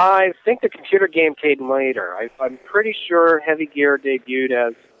 I think the computer game came later. I'm pretty sure Heavy Gear debuted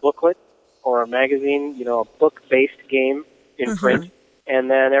as a booklet or a magazine, a book-based game in print. And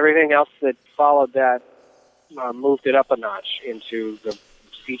then everything else that followed that moved it up a notch into the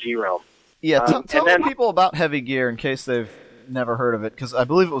CG realm. Yeah, tell people about Heavy Gear in case they've never heard of it, because I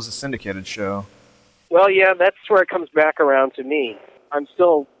believe it was a syndicated show. Well, yeah, that's where it comes back around to me. I'm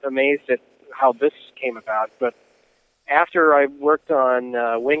still amazed at how this came about, but after I worked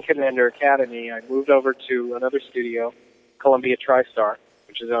on Wing Commander Academy, I moved over to another studio, Columbia TriStar,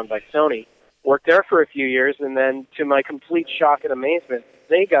 which is owned by Sony. Worked there for a few years, and then, to my complete shock and amazement,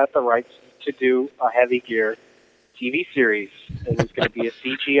 they got the rights to do a Heavy Gear TV series. It was going to be a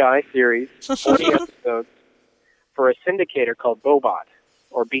CGI series, 40 episodes, for a syndicator called Bobot,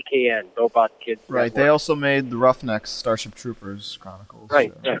 or BKN, Bobot Kids Right, Network. they also made the Roughnecks Starship Troopers Chronicles.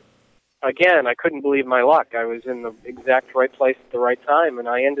 Right, so. yeah. Again, I couldn't believe my luck. I was in the exact right place at the right time, and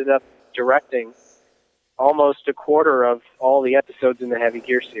I ended up directing almost a quarter of all the episodes in the Heavy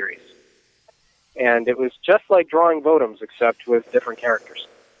Gear series. And it was just like drawing VOTOMS, except with different characters.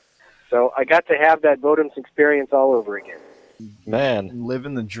 So I got to have that VOTOMS experience all over again. Man.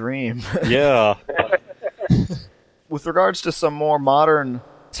 Living the dream. Yeah. With regards to some more modern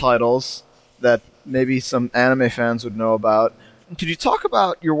titles, that maybe some anime fans would know about. Could you talk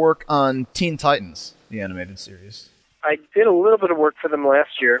about your work on Teen Titans, the animated series? I did a little bit of work for them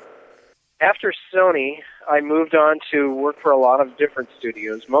last year. After Sony, I moved on to work for a lot of different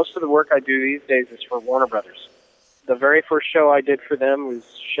studios. Most of the work I do these days is for Warner Brothers. The very first show I did for them was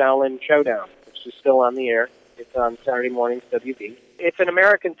Shaolin Showdown, which is still on the air. It's on Saturday mornings, WB. It's an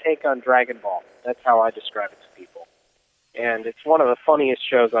American take on Dragon Ball. That's how I describe it to people. And it's one of the funniest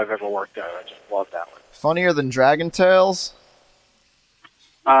shows I've ever worked on. I just love that one. Funnier than Dragon Tales?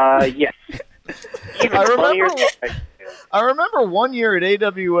 Yes. I remember one year at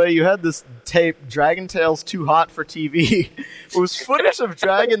AWA you had this tape, Dragon Tales Too Hot for TV. It was footage of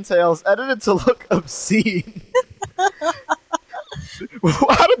Dragon Tales edited to look obscene. How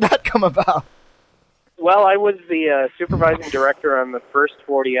did that come about? Well, I was the supervising director on the first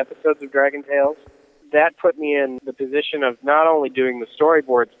 40 episodes of Dragon Tales. That put me in the position of not only doing the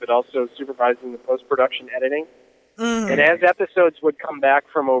storyboards, but also supervising the post-production editing. And as episodes would come back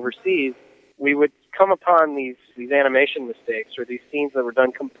from overseas, we would come upon these animation mistakes or these scenes that were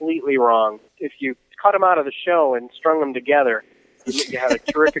done completely wrong. If you cut them out of the show and strung them together, you had a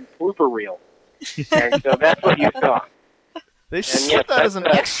terrific blooper reel. And so that's what you saw. They should put that as an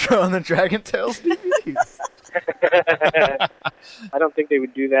extra on the Dragon Tales DVDs. I don't think they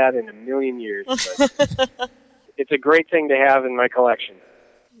would do that in a million years, but it's a great thing to have in my collection.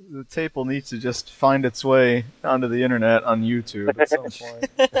 The tape will need to just find its way onto the internet on YouTube at some point.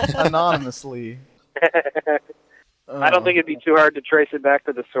 Anonymously. I don't think it'd be too hard to trace it back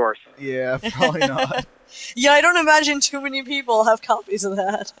to the source. Yeah, probably not. Yeah, I don't imagine too many people have copies of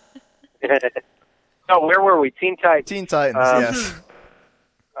that. Oh, where were we? Teen Titans. Teen Titans, yes.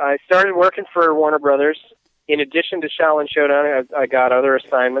 I started working for Warner Brothers. In addition to Shaolin Showdown, I got other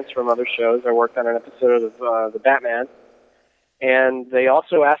assignments from other shows. I worked on an episode of The Batman. And they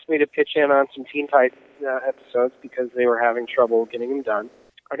also asked me to pitch in on some Teen Titans episodes because they were having trouble getting them done.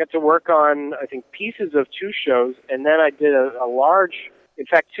 I got to work on, I think, pieces of 2 shows, and then I did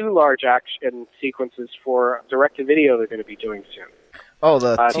two large action sequences for direct-to-video they're going to be doing soon. Oh,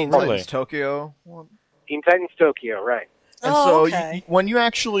 the Teen Titans Tokyo one? Teen Titans Tokyo, right. And so when you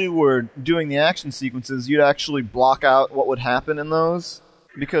actually were doing the action sequences, you'd actually block out what would happen in those?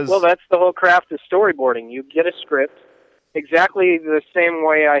 Well, that's the whole craft of storyboarding. You get a script, exactly the same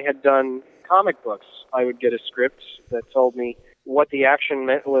way I had done comic books. I would get a script that told me what the action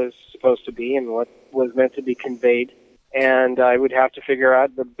was supposed to be and what was meant to be conveyed, and I would have to figure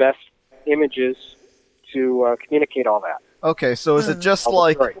out the best images to communicate all that. Okay, so is it just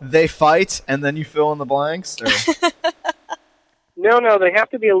like they fight and then you fill in the blanks? Or? No, they have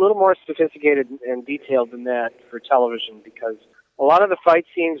to be a little more sophisticated and detailed than that for television because a lot of the fight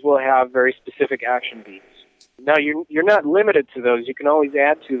scenes will have very specific action beats. Now, you're not limited to those. You can always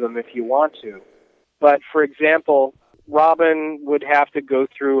add to them if you want to. But, for example, Robin would have to go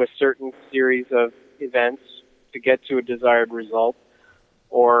through a certain series of events to get to a desired result.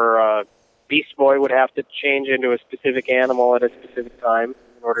 Or Beast Boy would have to change into a specific animal at a specific time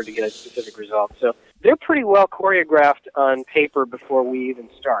in order to get a specific result. So they're pretty well choreographed on paper before we even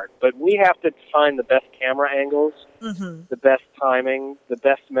start. But we have to find the best camera angles, the best timing, the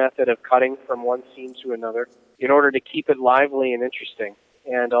best method of cutting from one scene to another in order to keep it lively and interesting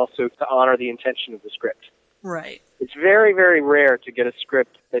and also to honor the intention of the script. Right. It's very, very rare to get a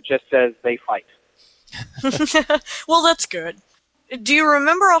script that just says they fight. Well, that's good. Do you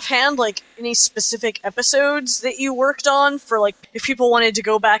remember offhand, like, any specific episodes that you worked on for, like, if people wanted to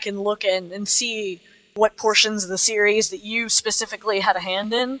go back and look and see what portions of the series that you specifically had a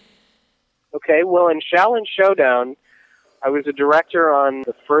hand in? Okay, well, in Shaolin Showdown, I was a director on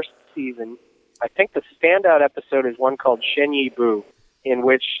the first season. I think the standout episode is one called Shen Yi Bu, in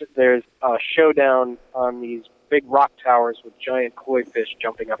which there's a showdown on these big rock towers with giant koi fish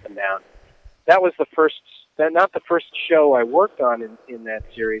jumping up and down. That was not the first show I worked on in that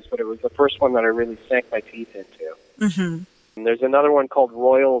series, but it was the first one that I really sank my teeth into. Mm-hmm. And there's another one called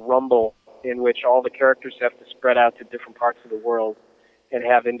Royal Rumble, in which all the characters have to spread out to different parts of the world and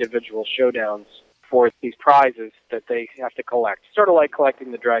have individual showdowns for these prizes that they have to collect. Sort of like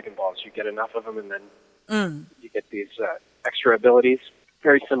collecting the Dragon Balls. You get enough of them and then you get these extra abilities.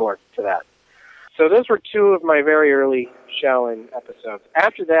 Very similar to that. So those were 2 of my very early Shaolin episodes.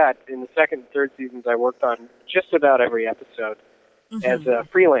 After that, in the second and third seasons, I worked on just about every episode as a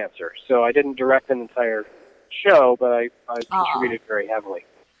freelancer. So I didn't direct an entire show, but I contributed very heavily.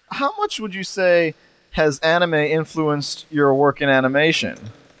 How much would you say has anime influenced your work in animation?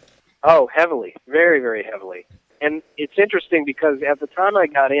 Oh, heavily. Very, very heavily. And it's interesting because at the time I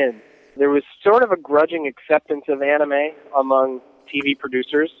got in, there was sort of a grudging acceptance of anime among TV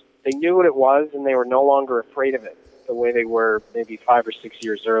producers. They knew what it was, and they were no longer afraid of it the way they were maybe 5 or 6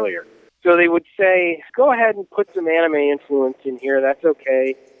 years earlier. So they would say, go ahead and put some anime influence in here, that's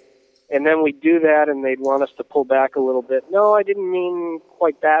okay. And then we'd do that, and they'd want us to pull back a little bit. No, I didn't mean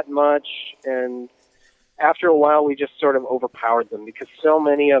quite that much. And after a while, we just sort of overpowered them because so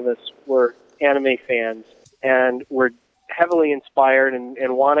many of us were anime fans and were heavily inspired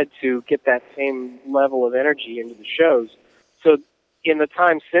and wanted to get that same level of energy into the shows. So in the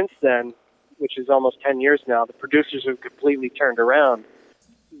time since then, which is almost 10 years now, the producers have completely turned around.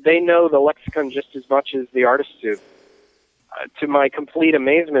 They know the lexicon just as much as the artists do. To my complete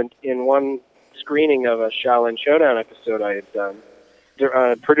amazement, in one screening of a Shaolin Showdown episode I had done,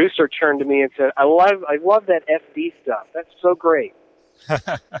 the producer turned to me and said, I love that FD stuff. That's so great.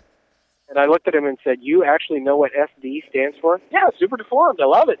 And I looked at him and said, you actually know what FD stands for? Yeah, super deformed. I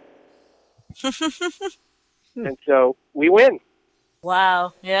love it. And so we win.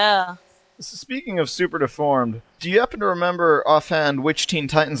 Wow, yeah. So speaking of super deformed, do you happen to remember offhand which Teen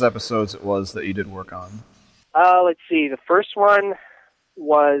Titans episodes it was that you did work on? Let's see. The first one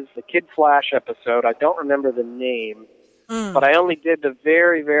was the Kid Flash episode. I don't remember the name, but I only did the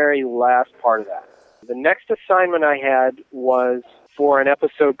very, very last part of that. The next assignment I had was for an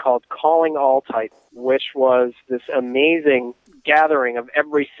episode called Calling All Type, which was this amazing gathering of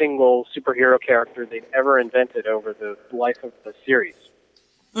every single superhero character they've ever invented over the life of the series.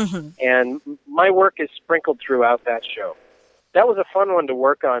 Mm-hmm. And my work is sprinkled throughout that show. That was a fun one to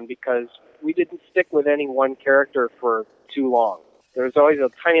work on because we didn't stick with any one character for too long. There was always a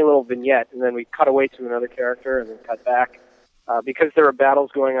tiny little vignette, and then we'd cut away to another character and then cut back because there were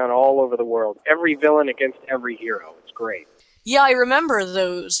battles going on all over the world. Every villain against every hero. It's great. Yeah, I remember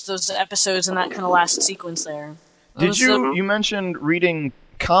those episodes and that kind of last sequence there. You mentioned reading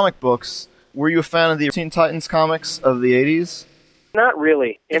comic books. Were you a fan of the Teen Titans comics of the 80s? Not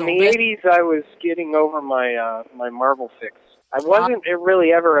really. In the 80s, I was getting over my my Marvel fix. I wasn't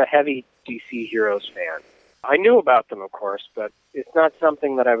really ever a heavy DC Heroes fan. I knew about them, of course, but it's not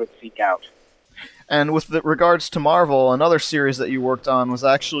something that I would seek out. And with regards to Marvel, another series that you worked on was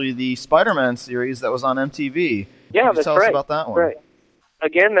actually the Spider-Man series that was on MTV. Yeah, that's tell right. us about that one. Right.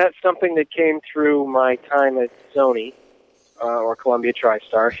 Again, that's something that came through my time at Sony, or Columbia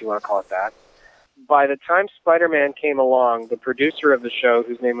TriStar, if you want to call it that. By the time Spider-Man came along, the producer of the show,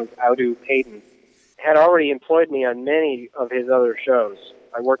 whose name was Audu Payton, had already employed me on many of his other shows.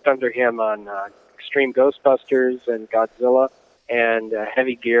 I worked under him on Extreme Ghostbusters and Godzilla and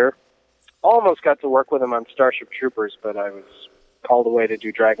Heavy Gear. Almost got to work with him on Starship Troopers, but I was called away to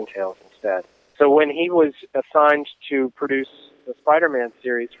do Dragon Tales instead. So when he was assigned to produce the Spider-Man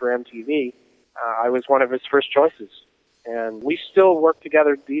series for MTV, I was one of his first choices. And we still work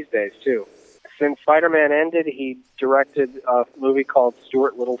together these days, too. Since Spider-Man ended, he directed a movie called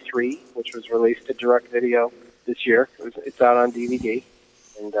Stuart Little 3, which was released to direct video this year. It's out on DVD,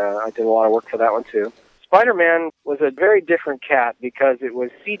 and I did a lot of work for that one, too. Spider-Man was a very different cat because it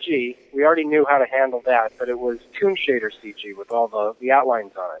was CG. We already knew how to handle that, but it was Toon Shader CG with all the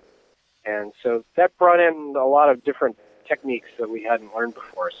outlines on it. And so that brought in a lot of different techniques that we hadn't learned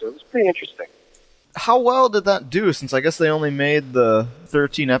before, so it was pretty interesting. How well did that do, since I guess they only made the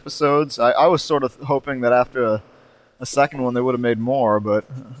 13 episodes? I was sort of hoping that after a second one they would have made more, but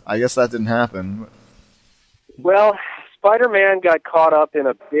I guess that didn't happen. Well, Spider-Man got caught up in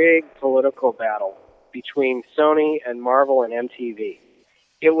a big political battle between Sony and Marvel and MTV.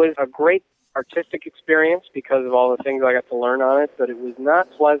 It was a great artistic experience because of all the things I got to learn on it, but it was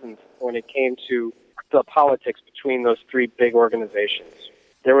not pleasant when it came to the politics between those three big organizations.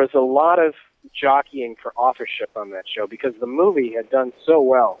 There was a lot of jockeying for authorship on that show because the movie had done so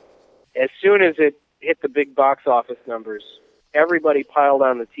well. As soon as it hit the big box office numbers, everybody piled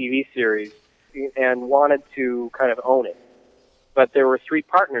on the TV series and wanted to kind of own it. But there were three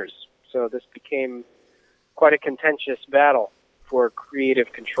partners, so this became quite a contentious battle for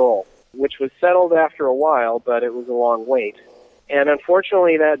creative control, which was settled after a while, but it was a long wait. And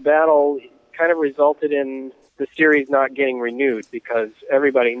unfortunately, that battle kind of resulted in the series not getting renewed because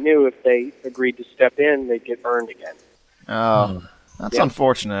everybody knew if they agreed to step in, they'd get burned again. Oh, that's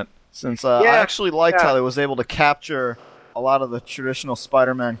unfortunate, since I actually liked how they was able to capture a lot of the traditional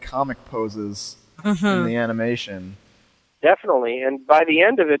Spider-Man comic poses in the animation. Definitely, and by the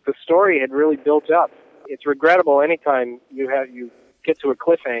end of it, the story had really built up. It's regrettable anytime you get to a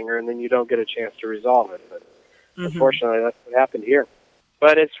cliffhanger and then you don't get a chance to resolve it, but unfortunately that's what happened here.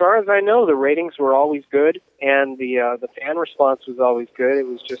 But as far as I know, the ratings were always good, and the fan response was always good. It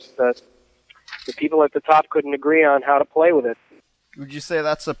was just that the people at the top couldn't agree on how to play with it. Would you say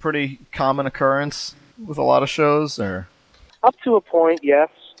that's a pretty common occurrence with a lot of shows, or? Up to a point, yes.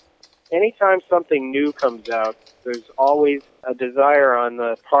 anytime something new comes out, there's always a desire on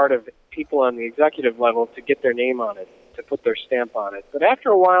the part of people on the executive level to get their name on it, to put their stamp on it. But after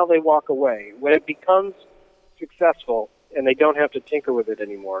a while, they walk away. When it becomes successful and they don't have to tinker with it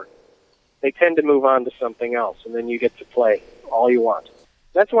anymore, they tend to move on to something else, and then you get to play all you want.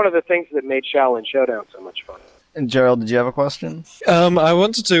 That's one of the things that made Shaolin Showdown so much fun. And Gerald, did you have a question? I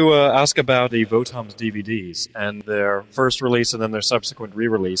wanted to ask about the VOTOMS DVDs and their first release and then their subsequent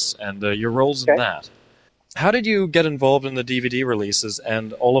re-release and your roles in that. How did you get involved in the DVD releases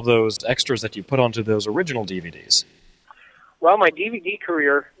and all of those extras that you put onto those original DVDs? Well, my DVD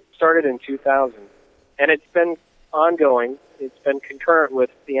career started in 2000, and it's been ongoing. It's been concurrent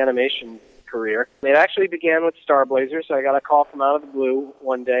with the animation career. It actually began with Star Blazers. I got a call from out of the blue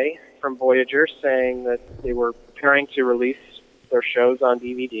one day from Voyager saying that they were preparing to release their shows on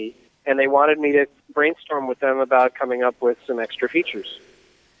DVD, and they wanted me to brainstorm with them about coming up with some extra features.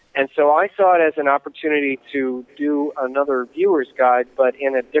 And so I saw it as an opportunity to do another viewer's guide, but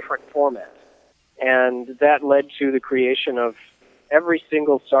in a different format. And that led to the creation of every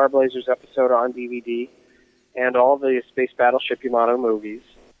single Star Blazers episode on DVD and all the Space Battleship Yamato movies.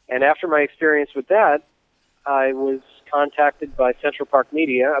 And after my experience with that, I was contacted by Central Park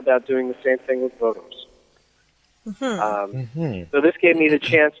Media about doing the same thing with VOTOMS. So this gave me the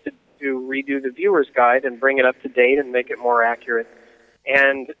chance to redo the viewer's guide and bring it up to date and make it more accurate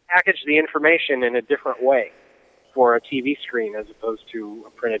and package the information in a different way for a TV screen as opposed to a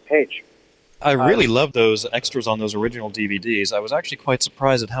printed page. I really love those extras on those original DVDs. I was actually quite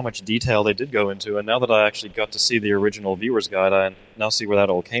surprised at how much detail they did go into, and now that I actually got to see the original viewer's guide, I now see where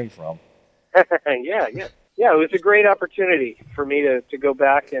that all came from. Yeah, it was a great opportunity for me to go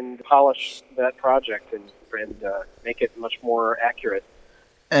back and polish that project and make it much more accurate.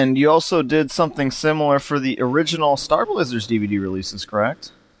 And you also did something similar for the original Star Blazers DVD releases,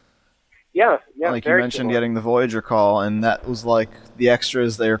 correct? Yeah. Like you mentioned, similar. getting the Voyager call, and that was like the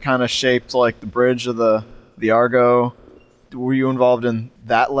extras. They were kind of shaped like the bridge of the Argo. Were you involved in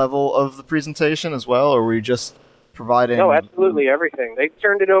that level of the presentation as well, or were you just providing... No, absolutely everything. They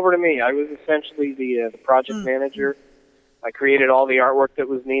turned it over to me. I was essentially the project manager. I created all the artwork that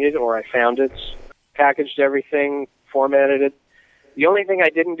was needed, or I found it, packaged everything, formatted it. The only thing I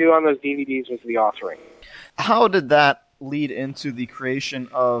didn't do on those DVDs was the authoring. How did that lead into the creation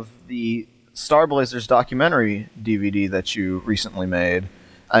of the Star Blazers documentary DVD that you recently made?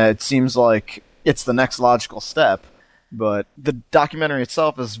 It seems like it's the next logical step, but the documentary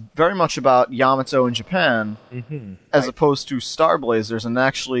itself is very much about Yamato in Japan, as opposed to Star Blazers, and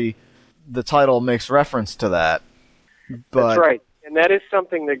actually the title makes reference to that. But that's right, and that is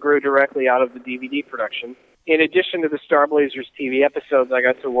something that grew directly out of the DVD production. In addition to the Star Blazers TV episodes, I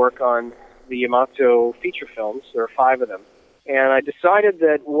got to work on the Yamato feature films. There are 5 of them. And I decided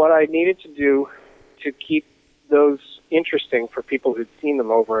that what I needed to do to keep those interesting for people who'd seen them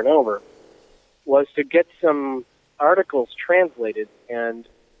over and over was to get some articles translated and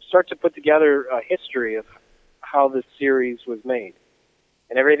start to put together a history of how this series was made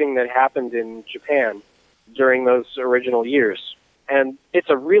and everything that happened in Japan during those original years. And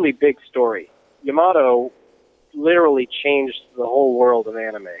it's a really big story. Yamato literally changed the whole world of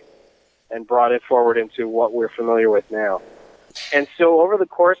anime and brought it forward into what we're familiar with now. And so over the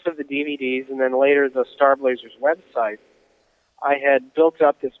course of the DVDs and then later the Star Blazers website, I had built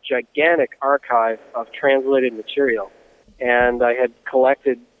up this gigantic archive of translated material. And I had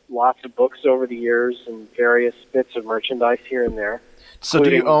collected lots of books over the years and various bits of merchandise here and there. So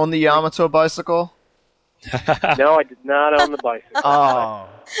do you own the Yamato bicycle? No, I did not own the bicycle. Oh.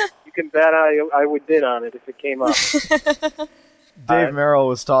 You can bet I would bid on it if it came up. Dave Merrill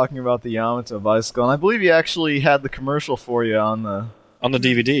was talking about the Yamato bicycle, and I believe he actually had the commercial for you on the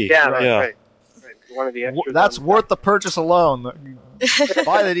DVD. Yeah, right. One of the extras. That's worth the purchase alone.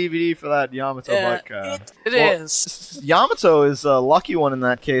 Buy the DVD for that Yamato bike. It is. Yamato is a lucky one in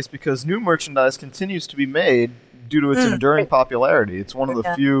that case because new merchandise continues to be made due to its enduring popularity. It's one of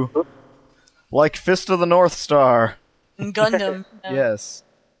the few, like Fist of the North Star. And Gundam. Yes.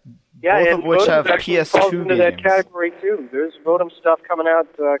 Yeah, both and of which have actually PS2 falls into games. that category too. There's Votom stuff coming out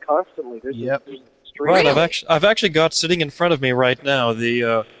constantly. There's a stream. Right, I've actually got sitting in front of me right now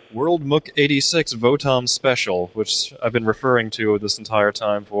the World Mook 86 VOTOMS Special, which I've been referring to this entire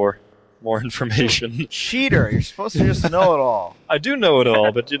time for more information. Cheater! You're supposed to just know it all. I do know it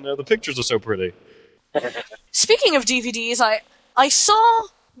all, but the pictures are so pretty. Speaking of DVDs, I saw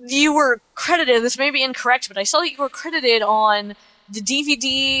you were credited, this may be incorrect, but I saw that you were credited on the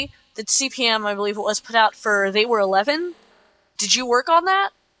DVD that CPM, I believe it was, put out for They Were 11. Did you work on that?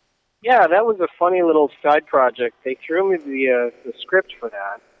 Yeah, that was a funny little side project. They threw me the script for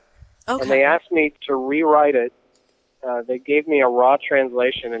that. Okay. And they asked me to rewrite it. They gave me a raw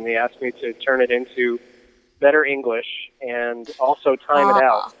translation, and they asked me to turn it into better English and also time it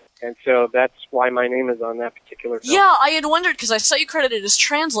out. And so that's why my name is on that particular film. Yeah, I had wondered, because I saw you credited as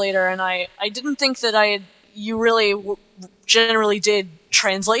translator, and I didn't think that you really generally did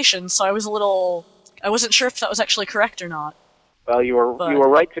translations, so I wasn't sure if that was actually correct or not. Well, you were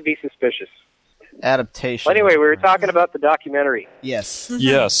right to be suspicious. Adaptation. Well, anyway, we were talking about the documentary. Yes.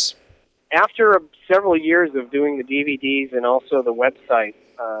 Yes. After several years of doing the DVDs and also the website,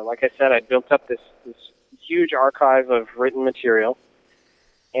 like I said, I built up this huge archive of written material,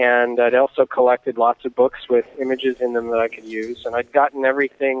 and I'd also collected lots of books with images in them that I could use, and I'd gotten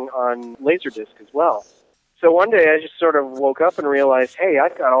everything on Laserdisc as well. So one day I just sort of woke up and realized, hey,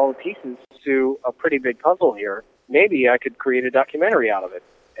 I've got all the pieces to a pretty big puzzle here. Maybe I could create a documentary out of it.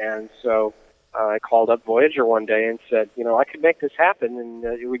 And so I called up Voyager one day and said, I could make this happen, and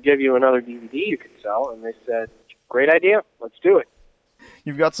it would give you another DVD you could sell. And they said, great idea, let's do it.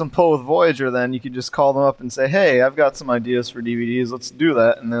 You've got some pull with Voyager, then you could just call them up and say, hey, I've got some ideas for DVDs, let's do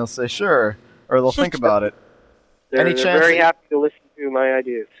that. And they'll say, sure. Or they'll think about it. They're very happy to listen to my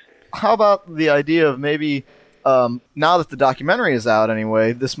ideas. How about the idea of maybe, now that the documentary is out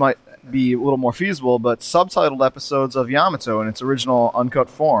anyway, this might be a little more feasible, but subtitled episodes of Yamato in its original uncut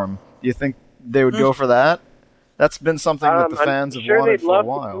form. Do you think they would go for that? That's been something that the fans have wanted for a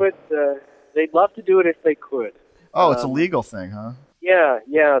while. They'd love to do it if they could. Oh, it's a legal thing, huh?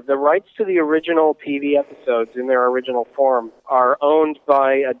 Yeah. The rights to the original TV episodes in their original form are owned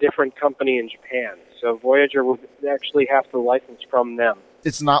by a different company in Japan. So Voyager would actually have to license from them.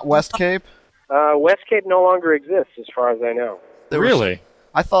 It's not West Cape? West Cape no longer exists, as far as I know. Really?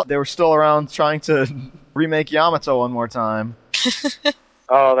 I thought they were still around trying to remake Yamato one more time.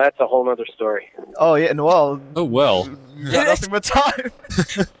 Oh, that's a whole other story. Oh, yeah, well... Oh, well. You got nothing but time.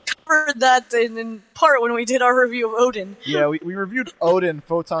 Covered that in part when we did our review of Odin. Yeah, we reviewed Odin,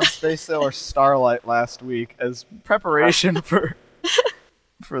 Photon Space Sailor Starlight last week as preparation for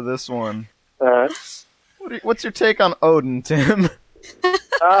this one. What's your take on Odin, Tim?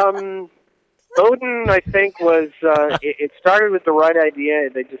 Odin, I think, was... it started with the right idea,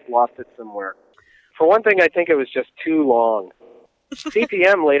 they just lost it somewhere. For one thing, I think it was just too long.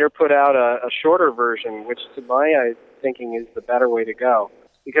 CPM later put out a shorter version, which to my thinking is the better way to go.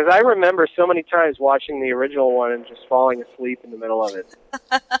 Because I remember so many times watching the original one and just falling asleep in the middle of it.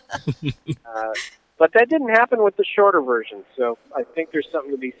 But that didn't happen with the shorter version, so I think there's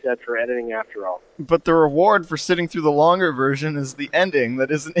something to be said for editing after all. But the reward for sitting through the longer version is the ending that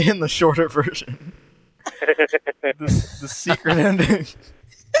isn't in the shorter version. the secret ending.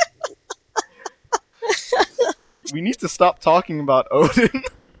 We need to stop talking about Odin.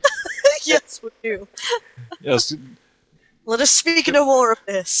 Yes, we do. Yes. Let us speak no more of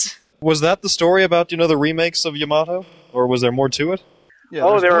this. Was that the story about, the remakes of Yamato? Or was there more to it?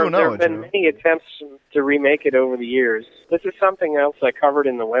 Yeah, there have been many attempts to remake it over the years. This is something else I covered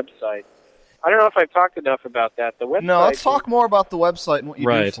in the website. I don't know if I've talked enough about that. The website. No, let's talk more about the website and what you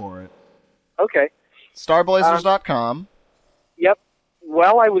do for it. Okay. Starblazers.com. Yep.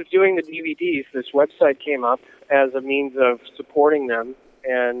 While I was doing the DVDs, this website came up as a means of supporting them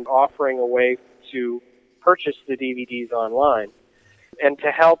and offering a way to purchase the DVDs online. And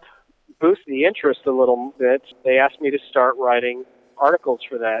to help boost the interest a little bit, they asked me to start writing articles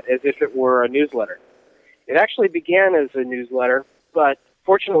for that as if it were a newsletter. It actually began as a newsletter, but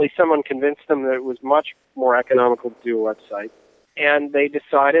fortunately someone convinced them that it was much more economical to do a website. And they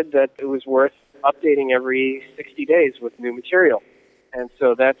decided that it was worth updating every 60 days with new material. And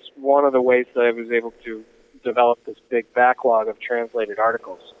so that's one of the ways that I was able to develop this big backlog of translated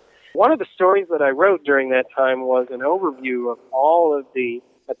articles. One of the stories that I wrote during that time was an overview of all of the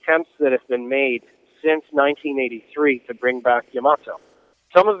attempts that have been made since 1983 to bring back Yamato.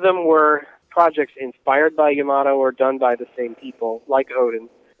 Some of them were projects inspired by Yamato or done by the same people, like Odin.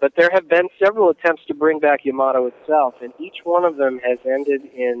 But there have been several attempts to bring back Yamato itself, and each one of them has ended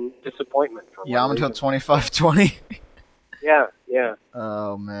in disappointment. Yamato 2520? Yeah.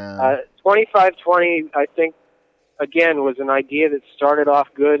 Oh, man. 2520, I think, again, was an idea that started off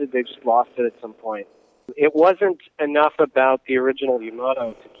good. They just lost it at some point. It wasn't enough about the original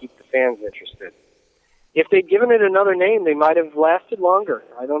Yamato to keep the fans interested. If they'd given it another name, they might have lasted longer.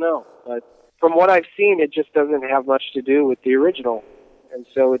 I don't know. But from what I've seen, it just doesn't have much to do with the original, and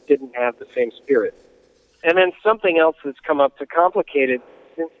so it didn't have the same spirit. And then something else that's come up to complicate it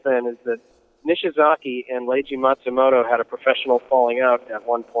since then is that Nishizaki and Leiji Matsumoto had a professional falling out at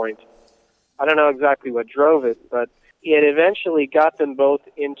one point. I don't know exactly what drove it, but it eventually got them both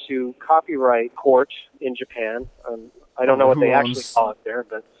into copyright court in Japan. I don't know what they actually call it there,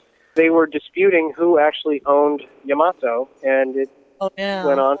 but They were disputing who actually owned Yamato, and it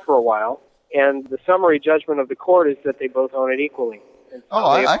went on for a while. And the summary judgment of the court is that they both own it equally. And so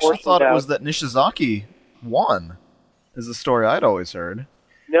I actually thought it out. was that Nishizaki won, is the story I'd always heard.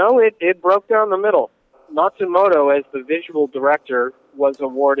 No, it broke down the middle. Matsumoto, as the visual director, was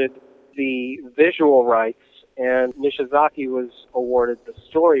awarded the visual rights, and Nishizaki was awarded the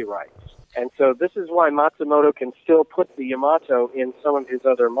story rights. And so this is why Matsumoto can still put the Yamato in some of his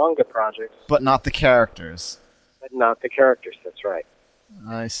other manga projects. But not the characters. But not the characters, that's right.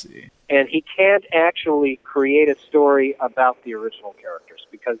 I see. And he can't actually create a story about the original characters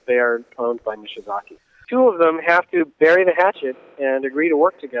because they are owned by Nishizaki. Two of them have to bury the hatchet and agree to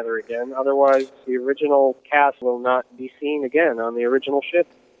work together again. Otherwise, the original cast will not be seen again on the original ship.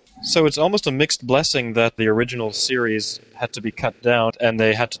 So it's almost a mixed blessing that the original series had to be cut down and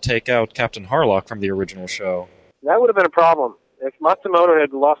they had to take out Captain Harlock from the original show. That would have been a problem. If Matsumoto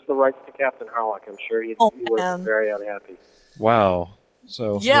had lost the rights to Captain Harlock, I'm sure he would have been very unhappy. Wow.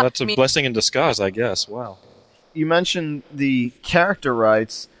 So Yeah, that's a blessing in disguise, I guess. Wow. You mentioned the character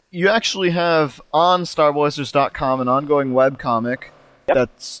rights. You actually have on StarBlazers.com an ongoing webcomic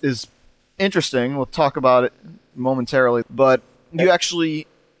that is interesting. We'll talk about it momentarily. But you actually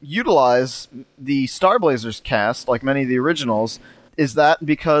utilize the Star Blazers cast, like many of the originals. Is that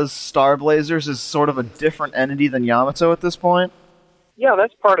because Star Blazers is sort of a different entity than Yamato at this point? Yeah,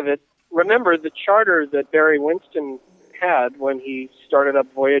 that's part of it. Remember, the charter that Barry Winston had when he started up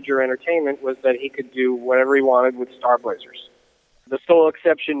Voyager Entertainment was that he could do whatever he wanted with Star Blazers. The sole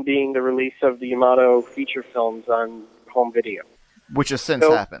exception being the release of the Yamato feature films on home video. Which has since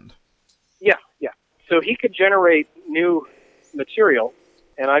happened. Yeah. So he could generate new material,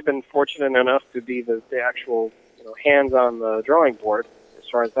 and I've been fortunate enough to be the actual hands on the drawing board as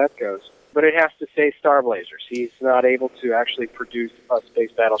far as that goes. But it has to say Star Blazers. He's not able to actually produce a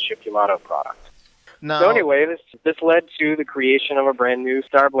Space Battleship Yamato product. No. So anyway, this led to the creation of a brand new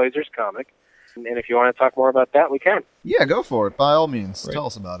Star Blazers comic. And if you want to talk more about that, we can. Yeah, go for it. By all means. Right. Tell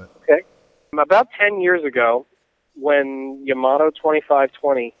us about it. Okay. About 10 years ago, when Yamato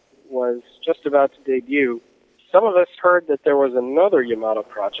 2520 was just about to debut, some of us heard that there was another Yamato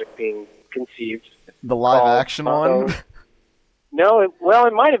project being conceived. The live-action one? No, it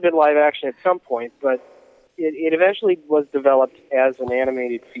might have been live-action at some point, but it eventually was developed as an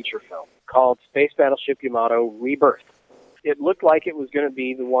animated feature film called Space Battleship Yamato Rebirth. It looked like it was going to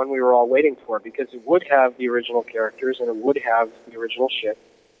be the one we were all waiting for because it would have the original characters and it would have the original ship.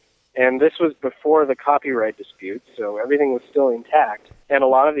 And this was before the copyright dispute, so everything was still intact. And a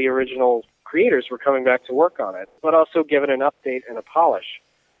lot of the original creators were coming back to work on it, but also given an update and a polish.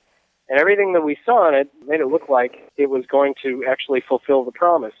 And everything that we saw in it made it look like it was going to actually fulfill the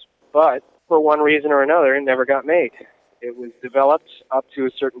promise. But for one reason or another, it never got made. It was developed up to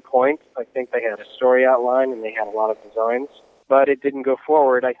a certain point. I think they had a story outline and they had a lot of designs, but it didn't go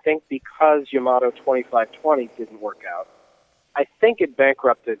forward. I think because Yamato 2520 didn't work out. I think it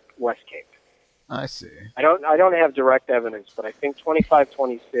bankrupted West Cape. I see. I don't have direct evidence, but I think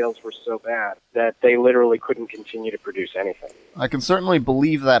 2520 sales were so bad that they literally couldn't continue to produce anything. I can certainly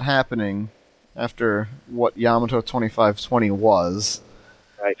believe that happening after what Yamato 2520 was.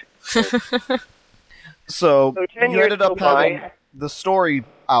 Right. So 10 you years ended up go by. having the story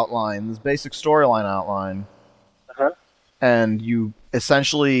outline, this basic storyline outline, and you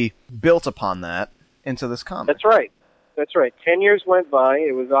essentially built upon that into this comic. That's right. 10 years went by.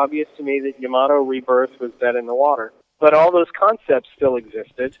 It was obvious to me that Yamato Rebirth was dead in the water. But all those concepts still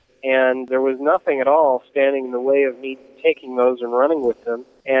existed, and there was nothing at all standing in the way of me taking those and running with them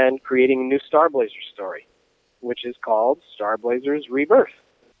and creating a new Star Blazers story, which is called Star Blazers Rebirth.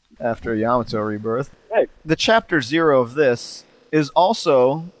 After Yamato Rebirth. Right. The Chapter 0 of this is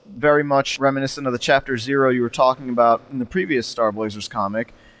also very much reminiscent of the Chapter 0 you were talking about in the previous Star Blazers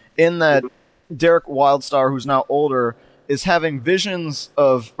comic, in that Derek Wildstar, who's now older, is having visions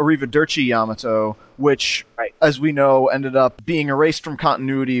of Arrivederci Yamato, which, as we know, ended up being erased from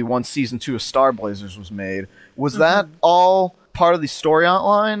continuity once Season 2 of Star Blazers was made. Was that all part of the story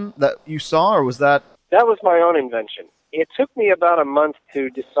outline that you saw, or was that... That was my own invention. It took me about a month to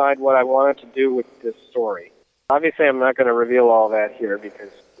decide what I wanted to do with this story. Obviously, I'm not going to reveal all that here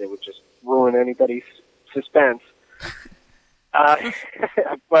because it would just ruin anybody's suspense.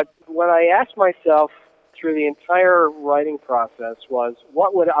 But what I asked myself through the entire writing process was,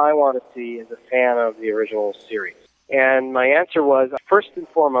 what would I want to see as a fan of the original series? And my answer was, first and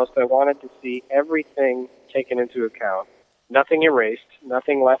foremost, I wanted to see everything taken into account, nothing erased,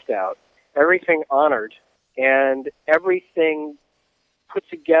 nothing left out, everything honored, and everything put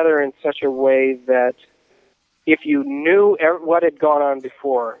together in such a way that if you knew what had gone on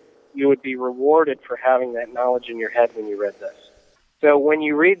before, you would be rewarded for having that knowledge in your head when you read this. So when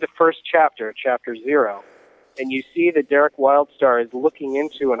you read the first chapter, Chapter 0, and you see that Derek Wildstar is looking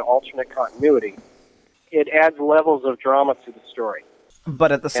into an alternate continuity, it adds levels of drama to the story.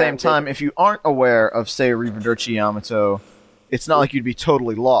 But at the same time, if you aren't aware of, say, Arrivederci Yamato, it's not like you'd be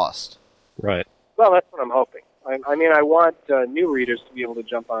totally lost. Right. Well, that's what I'm hoping. I mean, I want new readers to be able to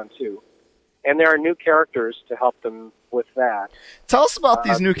jump on, too. And there are new characters to help them with that. Tell us about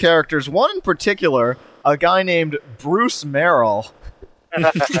these new characters. One in particular, a guy named Bruce Merrill.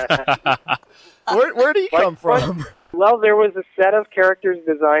 Where did he come from? Well, there was a set of characters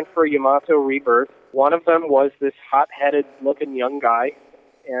designed for Yamato Rebirth. One of them was this hot-headed looking young guy,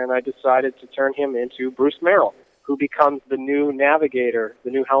 and I decided to turn him into Bruce Merrill, who becomes the new navigator, the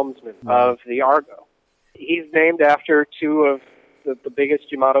new helmsman of the Argo. He's named after two of the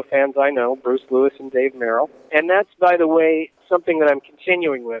biggest Yamato fans I know, Bruce Lewis and Dave Merrill. And that's, by the way, something that I'm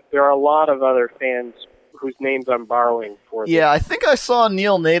continuing with. There are a lot of other fans whose names I'm borrowing for this. Yeah, I think I saw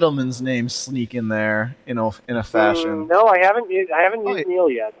Neil Nadelman's name sneak in there in a fashion. No, I haven't used Neil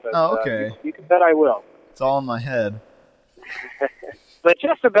yet. But, okay. You can bet I will. It's all in my head. But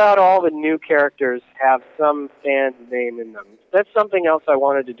just about all the new characters have some fan's name in them. That's something else I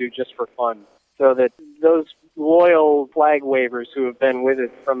wanted to do just for fun, so that those loyal flag wavers who have been with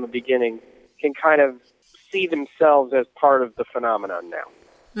it from the beginning can kind of see themselves as part of the phenomenon now.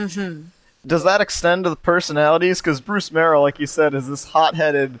 Mm-hmm. Does that extend to the personalities? Because Bruce Merrill, like you said, is this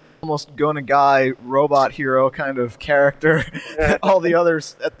hot-headed, almost Go-Nagai robot hero kind of character. All the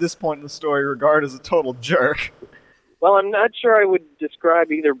others, at this point in the story, regard as a total jerk. Well, I'm not sure I would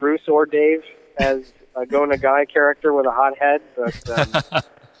describe either Bruce or Dave as a Go-Nagai character with a hot head, but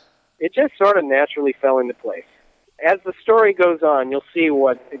it just sort of naturally fell into place. As the story goes on, you'll see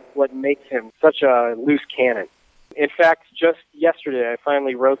what makes him such a loose cannon. In fact, just yesterday, I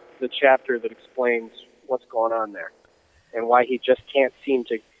finally wrote the chapter that explains what's going on there and why he just can't seem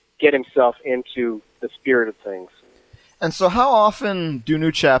to get himself into the spirit of things. And so how often do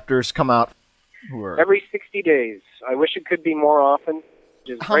new chapters come out? Every 60 days. I wish it could be more often.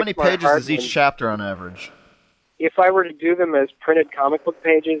 How many pages is each chapter on average? If I were to do them as printed comic book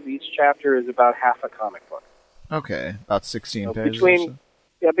pages, each chapter is about half a comic book. Okay, about 16 so pages.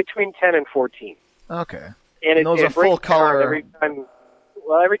 Between 10 and 14. Okay. And those are full color. Every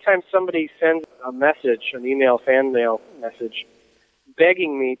time somebody sends a message, an email, fan mail message,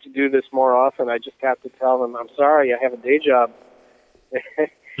 begging me to do this more often, I just have to tell them, I'm sorry, I have a day job.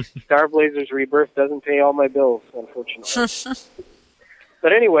 Star Blazers Rebirth doesn't pay all my bills, unfortunately.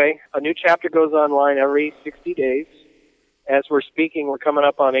 But anyway, a new chapter goes online every 60 days. As we're speaking, we're coming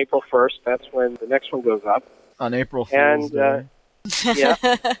up on April 1st. That's when the next one goes up. On April Fool's Day. Yeah.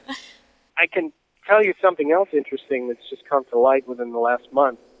 I can tell you something else interesting that's just come to light within the last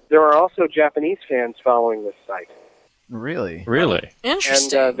month. There are also Japanese fans following this site. Really? Really?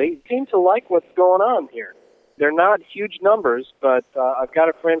 Interesting. And they seem to like what's going on here. They're not huge numbers, but I've got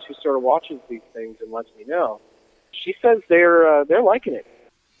a friend who sort of watches these things and lets me know. She says they're liking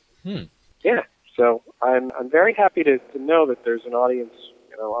it. Yeah, so I'm very happy to know that there's an audience,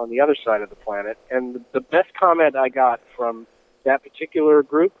 on the other side of the planet. And the best comment I got from that particular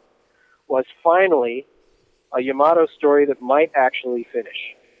group was finally a Yamato story that might actually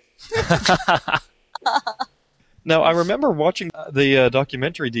finish. Now, I remember watching the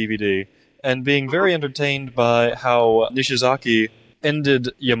documentary DVD and being very entertained by how Nishizaki ended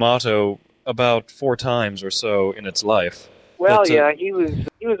Yamato about 4 times or so in its life. Well, yeah, he was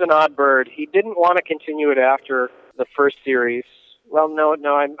an odd bird. He didn't want to continue it after the first series. Well, no,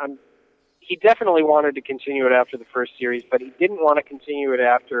 he definitely wanted to continue it after the first series, but he didn't want to continue it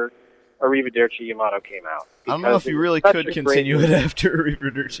after Arrivederci Yamato came out. I don't know if you really could continue it after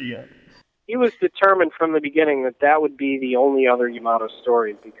Arrivederci Yamato. He was determined from the beginning that would be the only other Yamato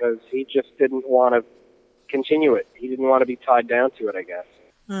story because he just didn't want to continue it. He didn't want to be tied down to it, I guess.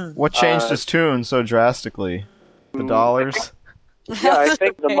 What changed his tune so drastically? The dollars? Yeah, I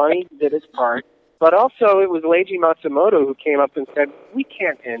think the money did its part. But also, it was Leiji Matsumoto who came up and said, we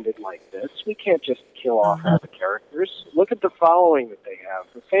can't end it like this. We can't just kill off all the characters. Look at the following that they have.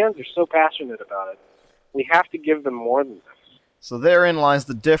 The fans are so passionate about it. We have to give them more than this. So therein lies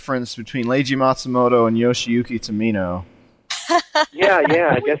the difference between Leiji Matsumoto and Yoshiyuki Tomino. Yeah,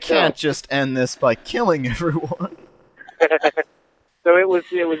 I guess so. Can't just end this by killing everyone. So it was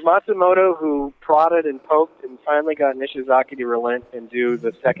Matsumoto who prodded and poked and finally got Nishizaki to relent and do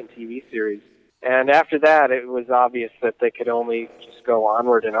the second TV series. And after that, it was obvious that they could only just go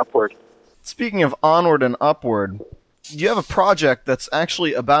onward and upward. Speaking of onward and upward, you have a project that's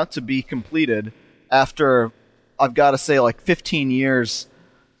actually about to be completed after, I've got to say, 15 years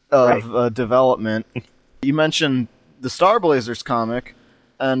of development. You mentioned the Star Blazers comic,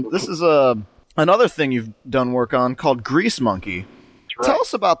 and this is another thing you've done work on called Grease Monkey. Right. Tell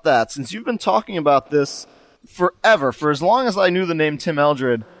us about that, since you've been talking about this forever. For as long as I knew the name Tim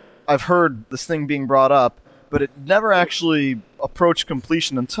Eldred, I've heard this thing being brought up, but it never actually approached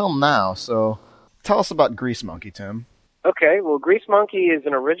completion until now. So tell us about Grease Monkey, Tim. Okay, well, Grease Monkey is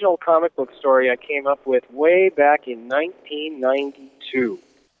an original comic book story I came up with way back in 1992.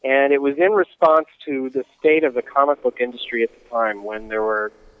 And it was in response to the state of the comic book industry at the time, when there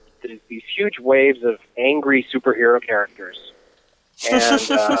were these huge waves of angry superhero characters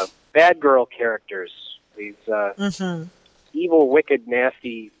and bad girl characters, these evil, wicked,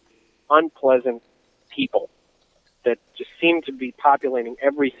 nasty, unpleasant people that just seem to be populating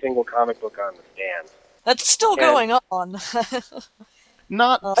every single comic book on the stands. That's still going on.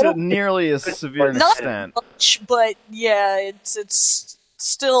 Not to nearly as severe an extent. Not much, but yeah, it's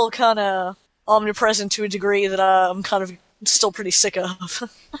still kind of omnipresent to a degree that I'm kind of still pretty sick of.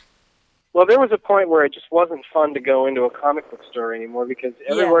 Well, there was a point where it just wasn't fun to go into a comic book store anymore, because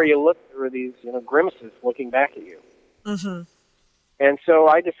everywhere you looked, there were these grimaces looking back at you. Mm-hmm. And so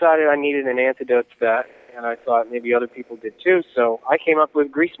I decided I needed an antidote to that, and I thought maybe other people did too, so I came up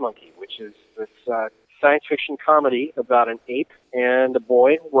with Grease Monkey, which is this science fiction comedy about an ape and a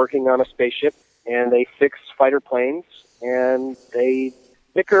boy working on a spaceship, and they fix fighter planes, and they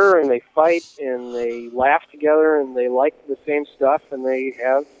bicker, and they fight, and they laugh together, and they like the same stuff, and they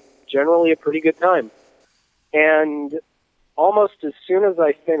have generally a pretty good time. And almost as soon as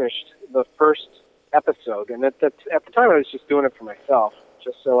I finished the first episode, and at the time I was just doing it for myself,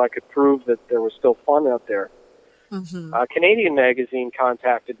 just so I could prove that there was still fun out there, a Canadian magazine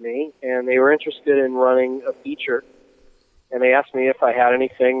contacted me, and they were interested in running a feature, and they asked me if I had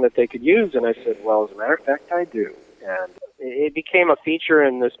anything that they could use, and I said, well, as a matter of fact, I do. And it became a feature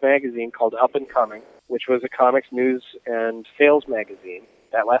in this magazine called Up and Coming, which was a comics news and sales magazine.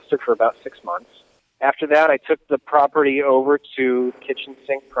 That lasted for about 6 months. After that, I took the property over to Kitchen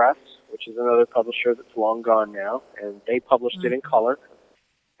Sink Press, which is another publisher that's long gone now, and they published it in color.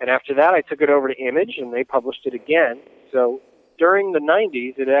 And after that, I took it over to Image, and they published it again. So during the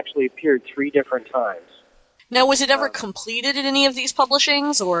 90s, it actually appeared 3 different times. Now, was it ever completed in any of these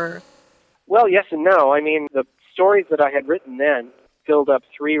publishings, or? Well, yes and no. I mean, the stories that I had written then filled up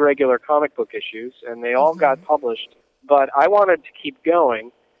 3 regular comic book issues, and they all got published. But I wanted to keep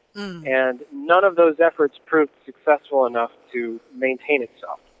going, and none of those efforts proved successful enough to maintain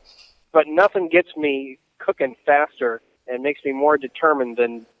itself. But nothing gets me cooking faster and makes me more determined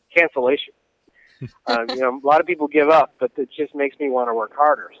than cancellation. A lot of people give up, but it just makes me want to work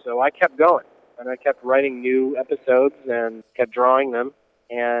harder. So I kept going, and I kept writing new episodes and kept drawing them,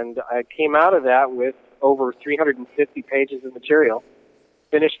 and I came out of that with over 350 pages of material.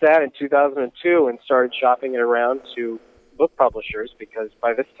 Finished that in 2002 and started shopping it around to book publishers, because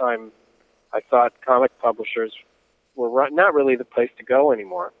by this time I thought comic publishers were not really the place to go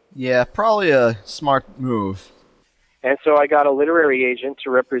anymore. Yeah, probably a smart move. And so I got a literary agent to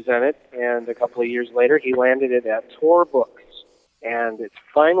represent it, and a couple of years later he landed it at Tor Books. And it's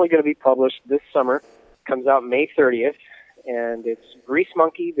finally going to be published this summer. It comes out May 30th, and it's Grease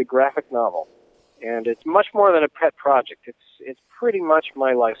Monkey, the graphic novel. And it's much more than a pet project. It's pretty much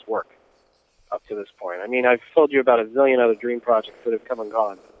my life's work up to this point. I mean, I've told you about a zillion other dream projects that have come and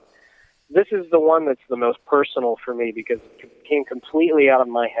gone. This is the one that's the most personal for me, because it came completely out of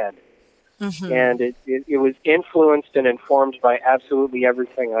my head. And it was influenced and informed by absolutely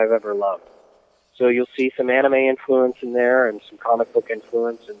everything I've ever loved. So you'll see some anime influence in there, and some comic book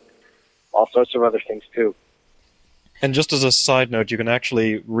influence, and all sorts of other things too. And just as a side note, you can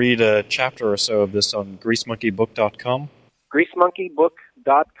actually read a chapter or so of this on greasemonkeybook.com.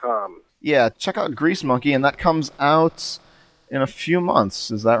 greasemonkeybook.com. Yeah, check out Grease Monkey, and that comes out in a few months.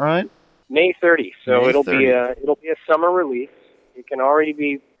 Is that right? May 30. So May it'll 30. be a summer release. It can already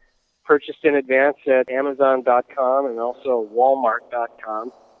be purchased in advance at Amazon.com and also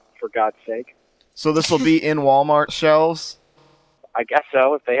Walmart.com, for God's sake. So this will be in Walmart shelves? I guess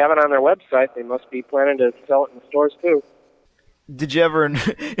so. If they have it on their website, they must be planning to sell it in the stores too. Did you ever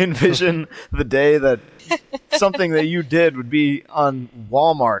envision the day that something that you did would be on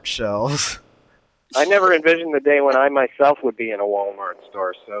Walmart shelves? I never envisioned the day when I myself would be in a Walmart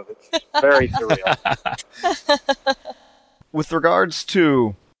store, so it's very surreal. With regards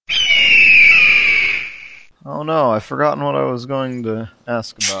to... Oh no, I've forgotten what I was going to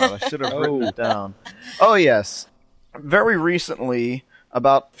ask about. I should have written it down. Oh yes. Very recently,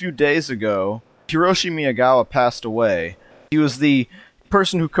 about a few days ago, Hiroshi Miyagawa passed away. He was the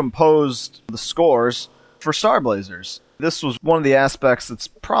person who composed the scores for Star Blazers. This was one of the aspects that's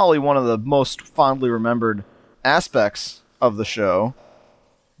probably one of the most fondly remembered aspects of the show,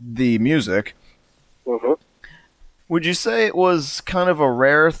 the music. Mm-hmm. Would you say it was kind of a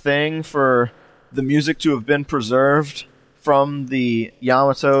rare thing for the music to have been preserved from the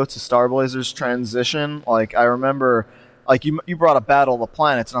Yamato to Star Blazers transition? Like, I remember, like, you brought up Battle of the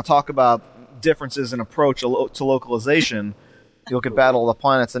Planets, and I'll talk about differences in approach to localization. You look at Battle of the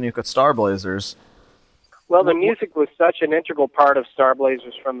Planets, and you look at Star Blazers. Well, the music was such an integral part of Star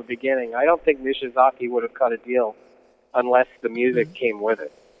Blazers from the beginning. I don't think Nishizaki would have cut a deal unless the music came with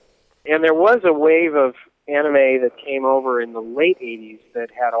it. And there was a wave of anime that came over in the late 80s that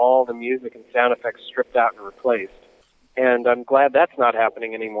had all the music and sound effects stripped out and replaced. And I'm glad that's not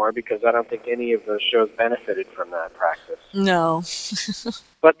happening anymore because I don't think any of those shows benefited from that practice. No.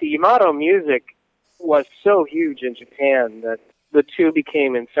 But the Yamato music was so huge in Japan that the two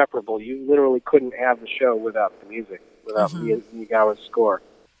became inseparable. You literally couldn't have the show without the music, without Miyazawa's score.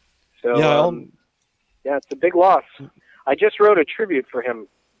 So, yeah, it's a big loss. I just wrote a tribute for him,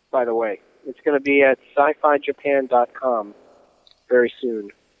 by the way. It's going to be at sci-fijapan.com very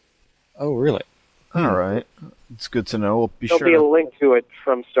soon. Oh, really? All right. It's good to know. We'll be There'll be a link to it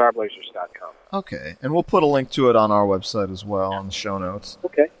from starblazers.com. Okay, and we'll put a link to it on our website as well, on the show notes.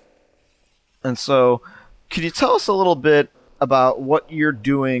 Okay. And so, could you tell us a little bit about what you're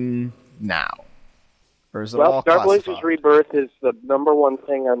doing now? Or is it all Star classified? Blazers Rebirth is the number one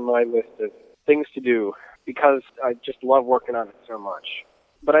thing on my list of things to do because I just love working on it so much.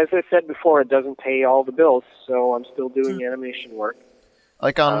 But as I said before, it doesn't pay all the bills, so I'm still doing animation work.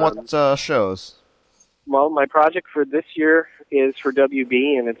 Like on what shows? Well, my project for this year is for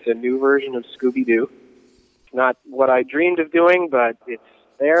WB, and it's a new version of Scooby-Doo. Not what I dreamed of doing, but it's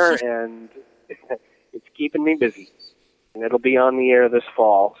there, and it's keeping me busy. And it'll be on the air this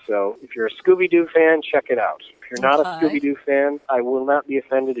fall, so if you're a Scooby-Doo fan, check it out. If you're not a Scooby-Doo fan, I will not be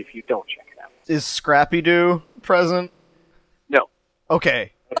offended if you don't check it out. Is Scrappy-Doo present? No.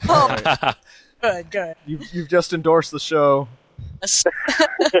 Okay. Oh. Good. You've just endorsed the show.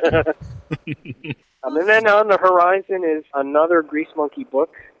 And then on the horizon is another Grease Monkey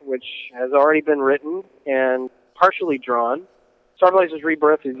book, which has already been written and partially drawn. Star Blazers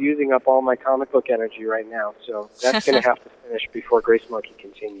Rebirth is using up all my comic book energy right now, so that's going to have to finish before Grease Monkey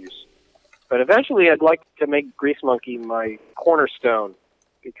continues. But eventually I'd like to make Grease Monkey my cornerstone,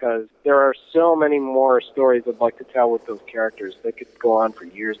 because there are so many more stories I'd like to tell with those characters. They could go on for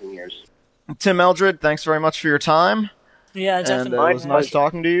years and years. Tim Eldred, thanks very much for your time. Yeah, definitely. And it was nice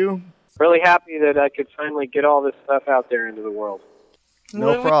talking to you. Really happy that I could finally get all this stuff out there into the world.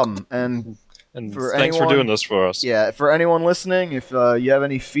 No problem. And for thanks for doing this for us. Yeah, for anyone listening, if you have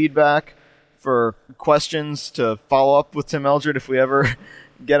any feedback for questions to follow up with Tim Eldred, if we ever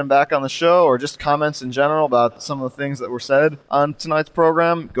get him back on the show, or just comments in general about some of the things that were said on tonight's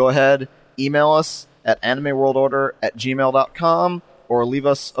program, go ahead, email us at animeworldorder@gmail.com, or leave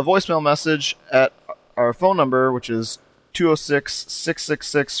us a voicemail message at our phone number, which is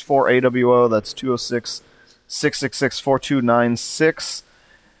 206-666-4AWO. That's 206-666-4296.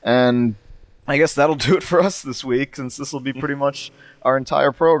 And I guess that'll do it for us this week, since this will be pretty much our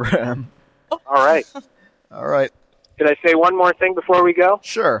entire program. All right. All right. Did I say one more thing before we go?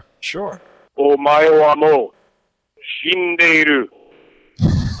 Sure. Omae wa mou shindeiru.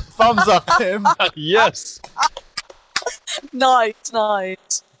 Thumbs up, Tim. Yes. Nice.